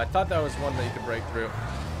 Oh, I thought that was one that you could break through.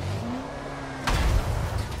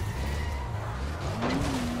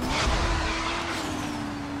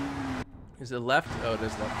 Is it left? Oh, it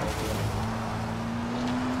is left over there.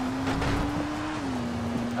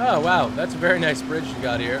 Oh, wow. That's a very nice bridge you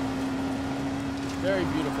got here. Very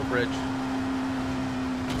beautiful bridge.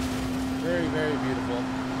 Very, very beautiful.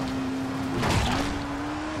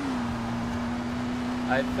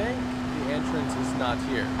 I think the entrance is not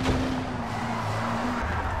here.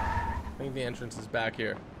 I think the entrance is back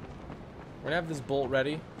here. We're gonna have this bolt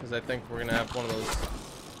ready, because I think we're gonna have one of those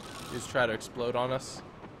dudes try to explode on us.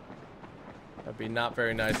 That'd be not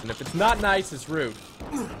very nice, and if it's not nice, it's rude.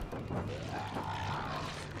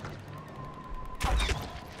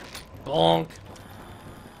 Bonk.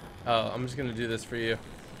 Oh, I'm just gonna do this for you.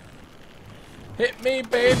 Hit me,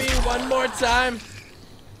 baby, one more time.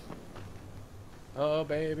 Oh,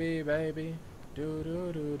 baby, baby. Do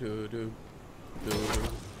do do do do do.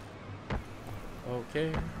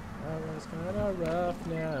 Okay, that was kind of rough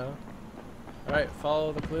now. All right,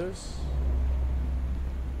 follow the clues.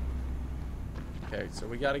 Okay, so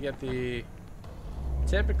we got to get the.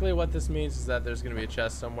 Typically, what this means is that there's going to be a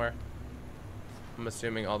chest somewhere. I'm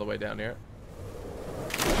assuming all the way down here.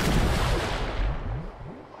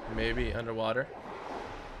 Maybe underwater.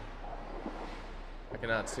 I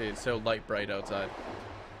cannot see. It's so light bright outside.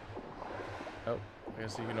 Oh, I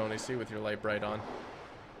guess you can only see with your light bright on.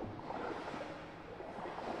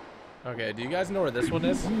 Okay, do you guys know where this one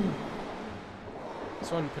is?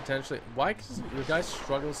 This one potentially. Why? Because your guy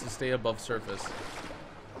struggles to stay above surface.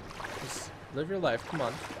 Just live your life. Come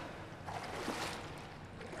on.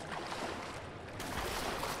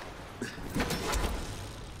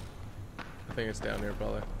 I think it's down here,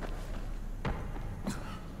 probably.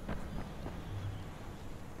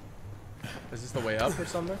 Is this the way up or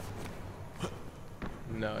something?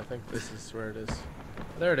 No, I think this is where it is.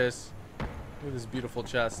 There it is. Look at this beautiful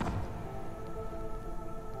chest.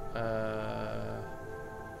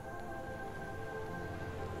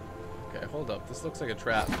 Okay, hold up. This looks like a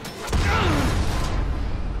trap.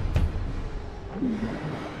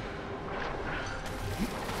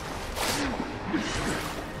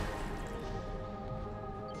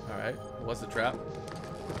 Alright, what's the trap?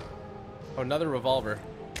 Oh, another revolver.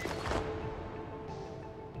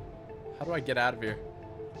 How do I get out of here?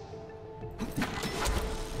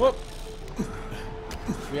 Whoop!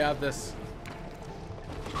 We have this.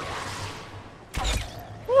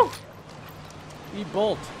 Woo!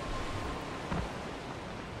 E-bolt.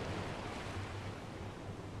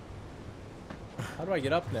 How do I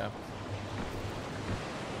get up now?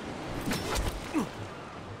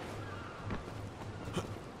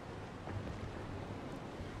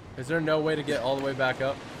 Is there no way to get all the way back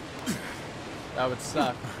up? That would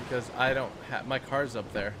suck because I don't have my car's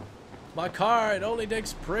up there. My car, it only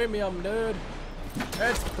takes premium, dude.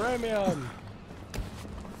 It's premium.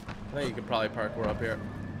 I think you could probably parkour up here.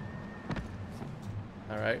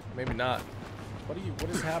 All right, maybe not. What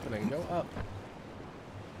is happening? Go up.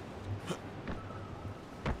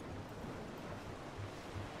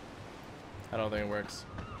 I don't think it works.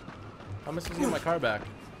 How am I supposed to get my car back?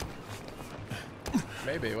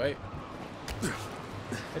 Maybe, wait.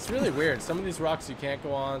 It's really weird. Some of these rocks you can't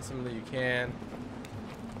go on, some that you can.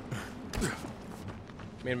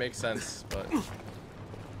 I mean, it makes sense, but...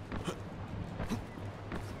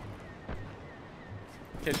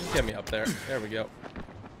 Okay, just get me up there. There we go.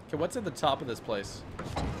 Okay, what's at the top of this place?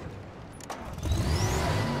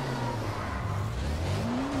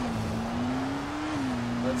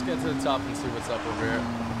 let's get to the top and see what's up over here.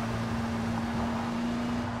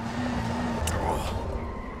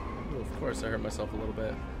 Ooh, of course, I hurt myself a little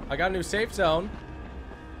bit. I got a new safe zone.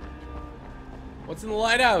 What's in the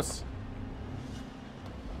lighthouse?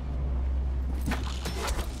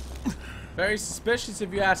 Very suspicious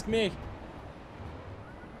if you ask me.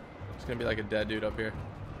 It's gonna be like a dead dude up here.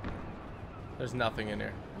 There's nothing in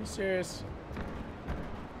here. Are you serious?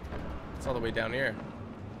 It's all the way down here.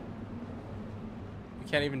 You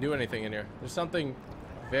can't even do anything in here. There's something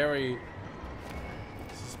very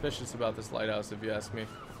suspicious about this lighthouse, if you ask me.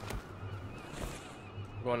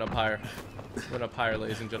 I'm going up higher. I'm going up higher,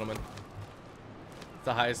 ladies and gentlemen. It's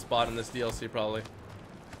the highest spot in this DLC, probably.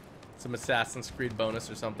 Some Assassin's Creed bonus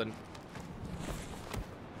or something.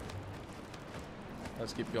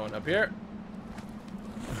 Let's keep going up here.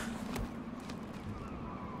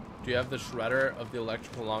 Do you have the shredder of the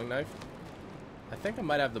electrical long knife? I think I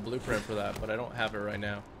might have the blueprint for that, but I don't have it right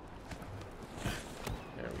now.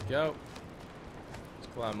 There we go.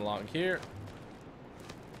 Let's climb along here.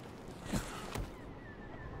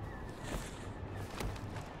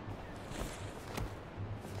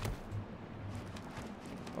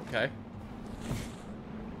 Okay.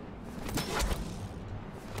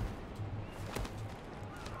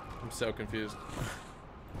 I'm so confused.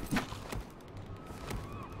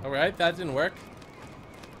 Alright, that didn't work.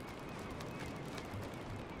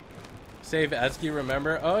 Save Esky,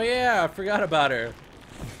 remember? Oh yeah, I forgot about her.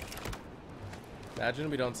 Imagine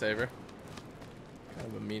we don't save her. Kind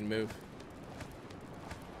of a mean move.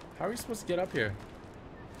 How are we supposed to get up here?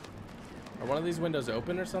 Are one of these windows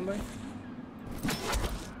open or something?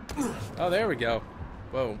 Oh, there we go.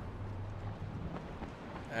 Whoa.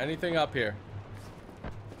 Anything up here?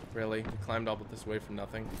 Really? We climbed all this way for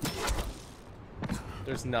nothing?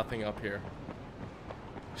 There's nothing up here.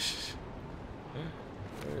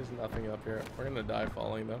 There's nothing up here. We're gonna die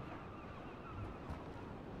falling though.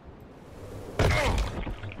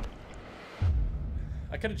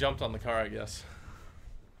 I could have jumped on the car, I guess.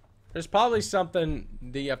 There's probably something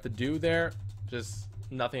that you have to do there. Just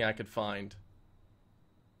nothing I could find.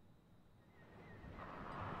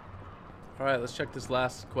 Alright, let's check this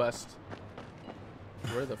last quest.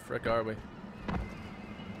 Where the frick are we?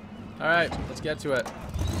 Alright, let's get to it.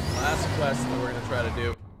 Last quest that we're going to try to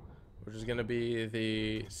do, which is going to be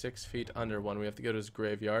the 6 feet under one. We have to go to his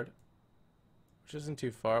graveyard, which isn't too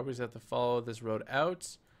far. We just have to follow this road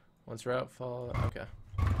out. Once we're out, follow. Okay.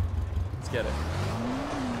 Let's get it.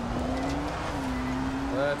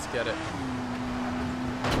 Let's get it.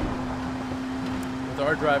 With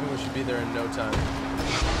our driving, we should be there in no time.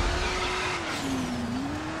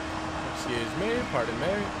 Excuse me, pardon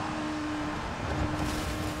me.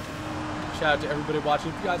 Shout out to everybody watching.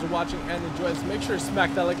 If you guys are watching and enjoy this, make sure to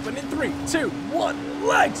smack that like button in 3, 2, 1,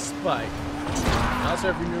 leg spike. And also,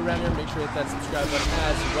 if you're new around here, make sure to hit that subscribe button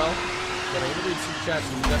as well. When I read super chats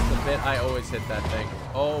in just a bit, I always hit that thing.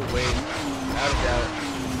 Always, without a doubt,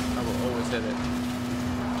 I will always hit it.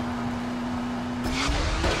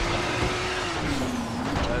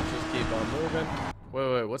 Let's just keep on moving.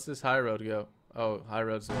 Wait, what's this high road go? Oh, high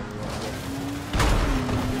road's the one we want to go.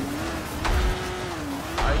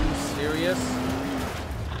 Are you serious?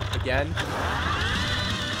 Again?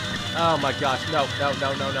 Oh my gosh, no.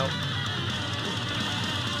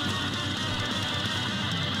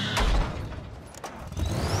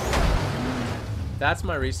 That's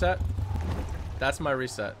my reset. That's my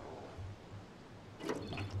reset.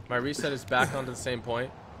 My reset is back onto the same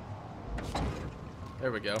point.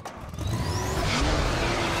 There we go. It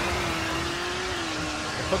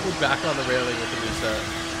put me back on the railing with the reset.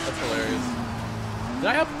 That's hilarious. Did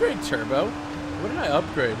I upgrade turbo? What did I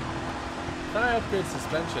upgrade? I thought I upgraded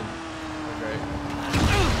suspension. Okay.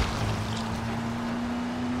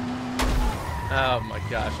 Oh my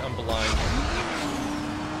gosh, I'm blind.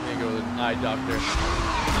 I'm gonna go with an eye doctor.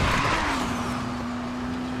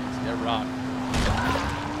 Jeez, get rocked.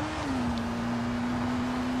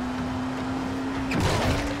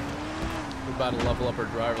 We're about to level up our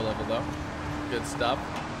driver level though. Good stuff.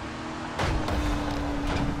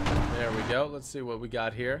 There we go. Let's see what we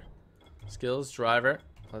got here. Skills, driver.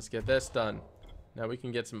 Let's get this done. Now we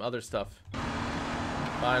can get some other stuff.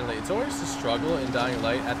 Finally, it's always a struggle in Dying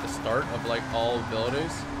Light at the start of like all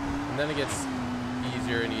abilities, and then it gets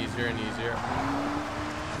easier and easier and easier.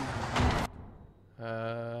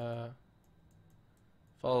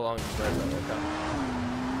 Follow along this right side. Okay.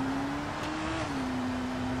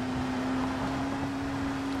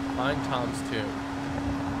 Find Tom's tomb.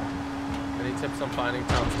 Any tips on finding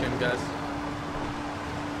Tom's tomb, guys?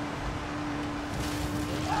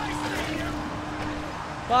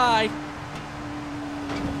 Bye.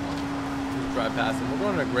 drive past him. We're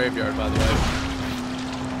going to a graveyard, by the way.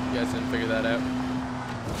 You guys didn't figure that out.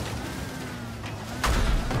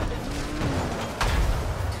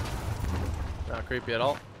 Not creepy at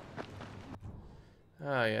all.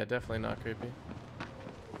 Oh yeah, definitely not creepy.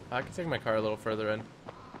 I can take my car a little further in.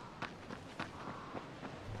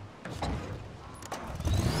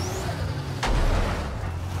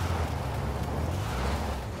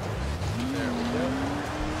 There we go.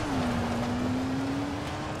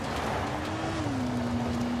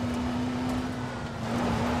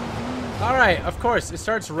 Alright, of course, it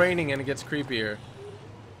starts raining and it gets creepier.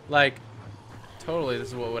 Like, totally this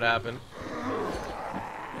is what would happen.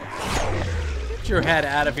 Get your head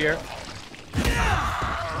out of here.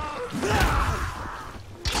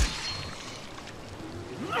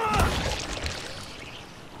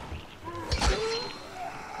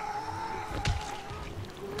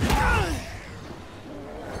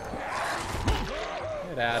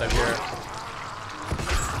 Get out of here.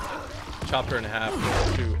 Chopped her in half.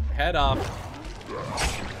 Shoot. Head off.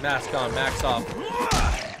 Mask on. Max off.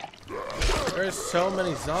 There's so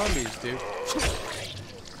many zombies, dude.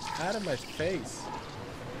 Out of my face.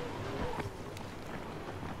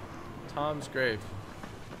 Tom's grave.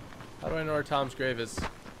 How do I know where Tom's grave is?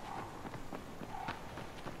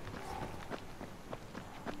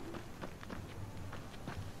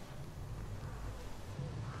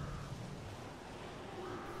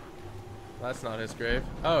 That's not his grave.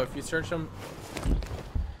 Oh, if you search him...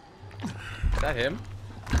 Is that him?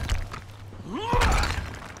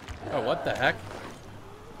 Oh, what the heck?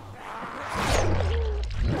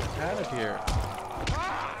 Get out of here.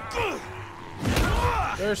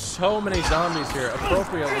 There's so many zombies here.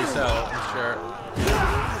 Appropriately so, I'm sure.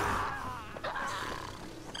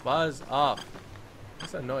 Buzz off.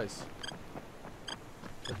 What's that noise?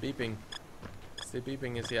 The beeping. The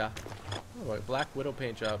beeping is, yeah. Oh, a Black Widow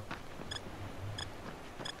paint job.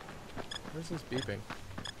 Where's this beeping?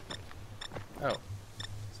 Oh.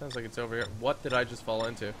 Sounds like it's over here. What did I just fall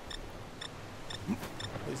into?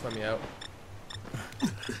 Please let me out.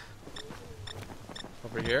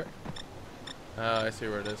 Over here? I see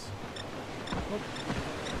where it is. Whoop.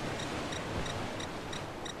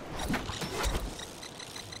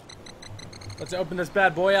 Let's open this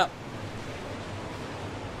bad boy up.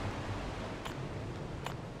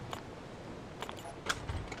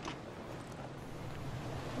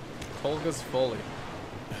 Tolga's Foley.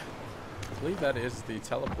 I believe that is the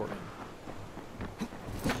teleporting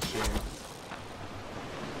machine.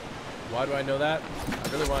 Why do I know that? I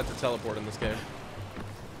really wanted to teleport in this game.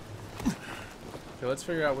 Okay, let's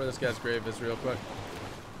figure out where this guy's grave is real quick.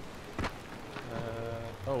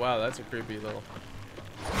 Oh wow, that's a creepy little...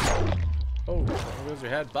 Oh, there goes your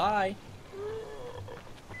head. Bye!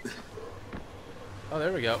 Oh,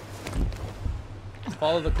 there we go.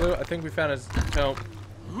 Follow the clue. I think we found his tomb.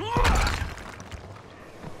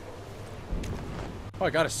 Oh, I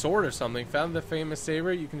got a sword or something. Found the famous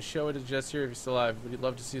saber. You can show it to Jess here if he's still alive. We'd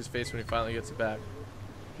love to see his face when he finally gets it back.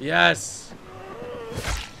 Yes!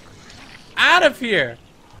 Out of here!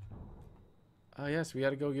 Oh, yes. We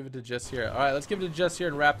gotta go give it to Jess here. Alright, let's give it to Jess here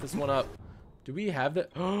and wrap this one up. Do we have the...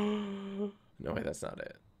 No, wait. That's not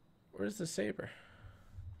it. Where's the saber?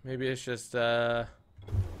 Maybe it's just, Let's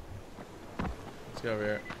go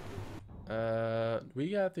over here. We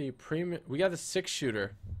got the premium... We got the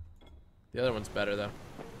 6-shooter. The other one's better, though.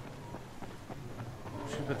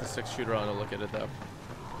 We should put the 6-shooter on to look at it, though.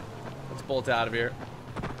 Let's bolt out of here.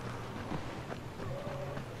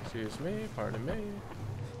 Excuse me, pardon me.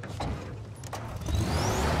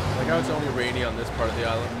 Like how it's only rainy on this part of the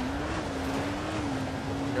island.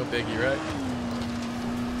 No biggie, right?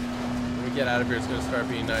 When we get out of here, it's gonna start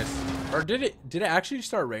being nice. Or did it actually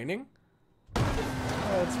start raining? Oh,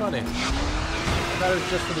 that's funny. I thought it was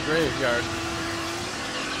just for the graveyard.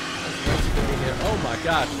 Oh my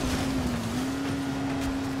gosh.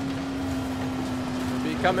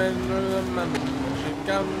 Be coming when she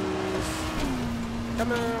comes.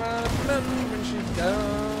 Coming when she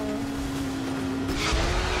comes.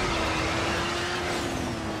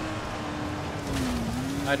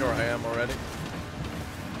 I know where I am already.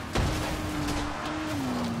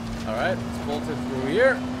 Alright, let's bolt it through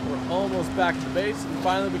here. We're almost back to the base, and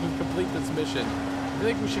finally we can complete this mission. I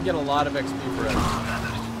think we should get a lot of XP for it.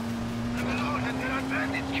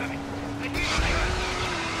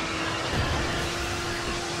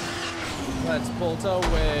 Let's bolt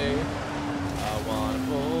away. I wanna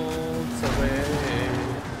bolt away.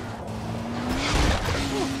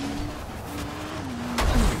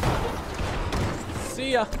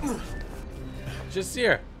 See ya. Just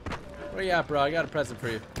here. Where you at, bro? I got a present for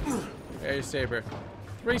you. There's your saber.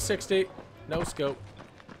 360. No scope.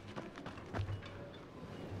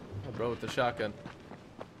 bro, with the shotgun.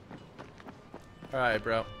 Alright,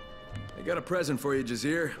 bro. I got a present for you,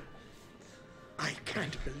 Jazir. I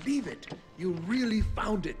can't believe it. You really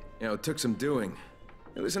found it. You know, it took some doing.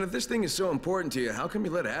 Hey, listen, if this thing is so important to you, how come you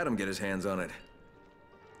let Adam get his hands on it?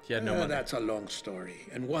 He had no money. That's a long story,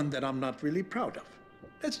 and one that I'm not really proud of.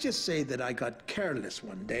 Let's just say that I got careless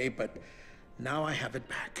one day, but now I have it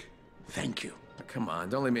back. Thank you. Come on,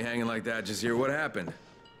 don't leave me hanging like that, Jazir. What happened?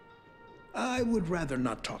 I would rather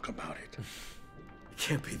not talk about it. It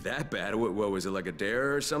can't be that bad. What was it, like a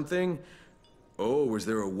dare or something? Oh, was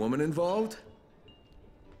there a woman involved?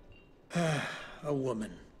 A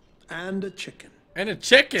woman. And a chicken. And a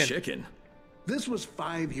chicken! Chicken? This was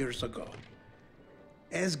 5 years ago.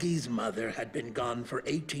 Esgy's mother had been gone for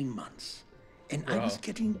 18 months. And I was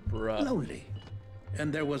getting lonely.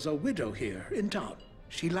 And there was a widow here in town.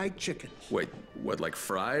 She liked chickens. Wait, what, like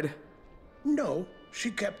fried? No, she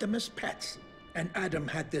kept them as pets. And Adam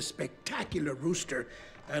had this spectacular rooster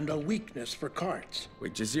and a weakness for cards.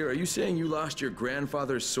 Wait, Jazir, are you saying you lost your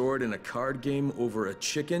grandfather's sword in a card game over a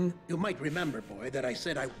chicken? You might remember, boy, that I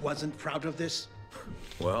said I wasn't proud of this.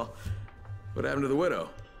 Well, what happened to the widow?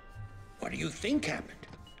 What do you think happened?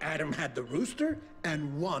 Adam had the rooster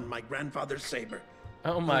and won my grandfather's saber.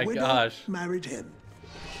 Oh my the widow gosh. married him.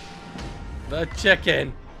 The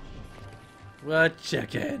chicken. The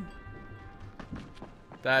chicken.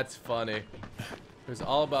 That's funny. It was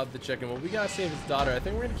all about the chicken. Well, we gotta save his daughter. I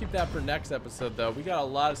think we're gonna keep that for next episode, though. We got a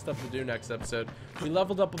lot of stuff to do next episode. We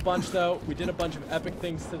leveled up a bunch, though. We did a bunch of epic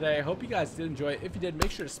things today. Hope you guys did enjoy it. If you did,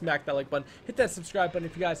 make sure to smack that like button. Hit that subscribe button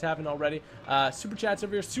if you guys haven't already. Super chats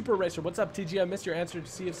over here. Super Racer. What's up, TG? I missed your answer to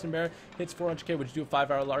see if Samara hits 400k. Would you do a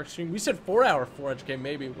 5-hour large stream? We said 4-hour 400k,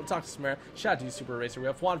 maybe. We'll talk to Samara. Shout out to you, Super Racer. We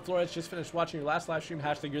have Juan Flores. Just finished watching your last live stream.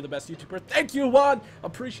 Hashtag you're the best YouTuber. Thank you, Juan.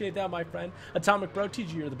 Appreciate that, my friend. Atomic Bro.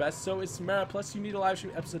 TG, you're the best. So is Samara. Plus, you need a live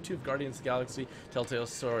stream. Episode 2 of Guardians of the Galaxy Telltale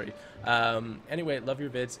Story. Anyway, love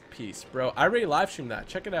your vids. Peace, bro. I already live streamed that.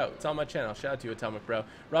 Check it out. It's on my channel. Shout out to you, Atomic Bro.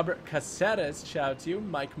 Robert Caceres, shout out to you.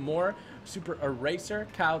 Mike Moore, Super Eraser,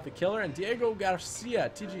 Kyle the Killer, and Diego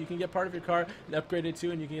Garcia. TG, you can get part of your car and upgrade it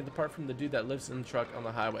too, and you can get the part from the dude that lives in the truck on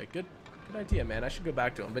the highway. Good idea, man. I should go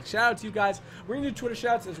back to him. But shout out to you guys. We're gonna do Twitter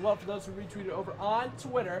shouts as well for those who retweeted over on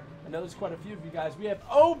Twitter. I know there's quite a few of you guys. We have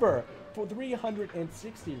over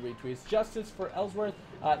 360 retweets. Justice for Ellsworth,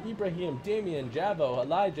 Ibrahim, Damien, Javo,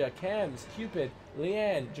 Elijah, Cams, Cupid,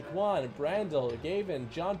 Leanne, Jaquan, Brandel, Gavin,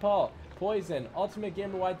 John Paul, Poison, Ultimate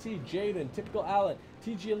Gamer YT, Jaden, Typical Allen,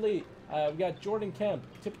 TG Elite. We got Jordan Kemp,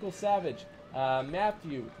 Typical Savage,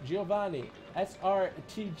 Matthew, Giovanni,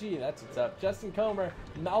 SRTG, that's what's up, Justin Comer,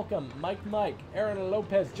 Malcolm, Mike, Aaron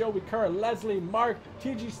Lopez, Joey Kerr, Leslie, Mark,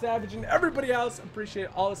 TG Savage, and everybody else. Appreciate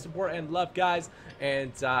all the support and love, guys.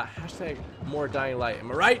 And hashtag more Dying Light.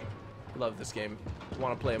 Am I right? Love this game.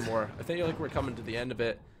 Want to play it more. I think like we're coming to the end of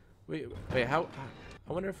it. Wait, how?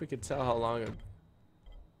 I wonder if we could tell how long.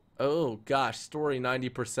 Oh gosh, story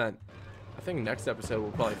 90%. I think next episode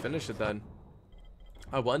we'll probably finish it then.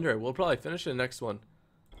 I wonder. We'll probably finish the next one.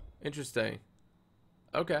 Interesting.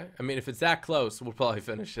 Okay. I mean, if it's that close, we'll probably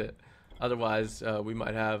finish it. Otherwise, we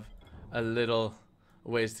might have a little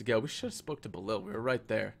ways to go. We should have spoke to Belil. We were right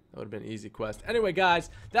there. That would have been an easy quest. Anyway, guys,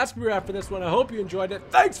 that's where we're at for this one. I hope you enjoyed it.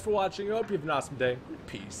 Thanks for watching. I hope you have an awesome day.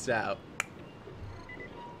 Peace out.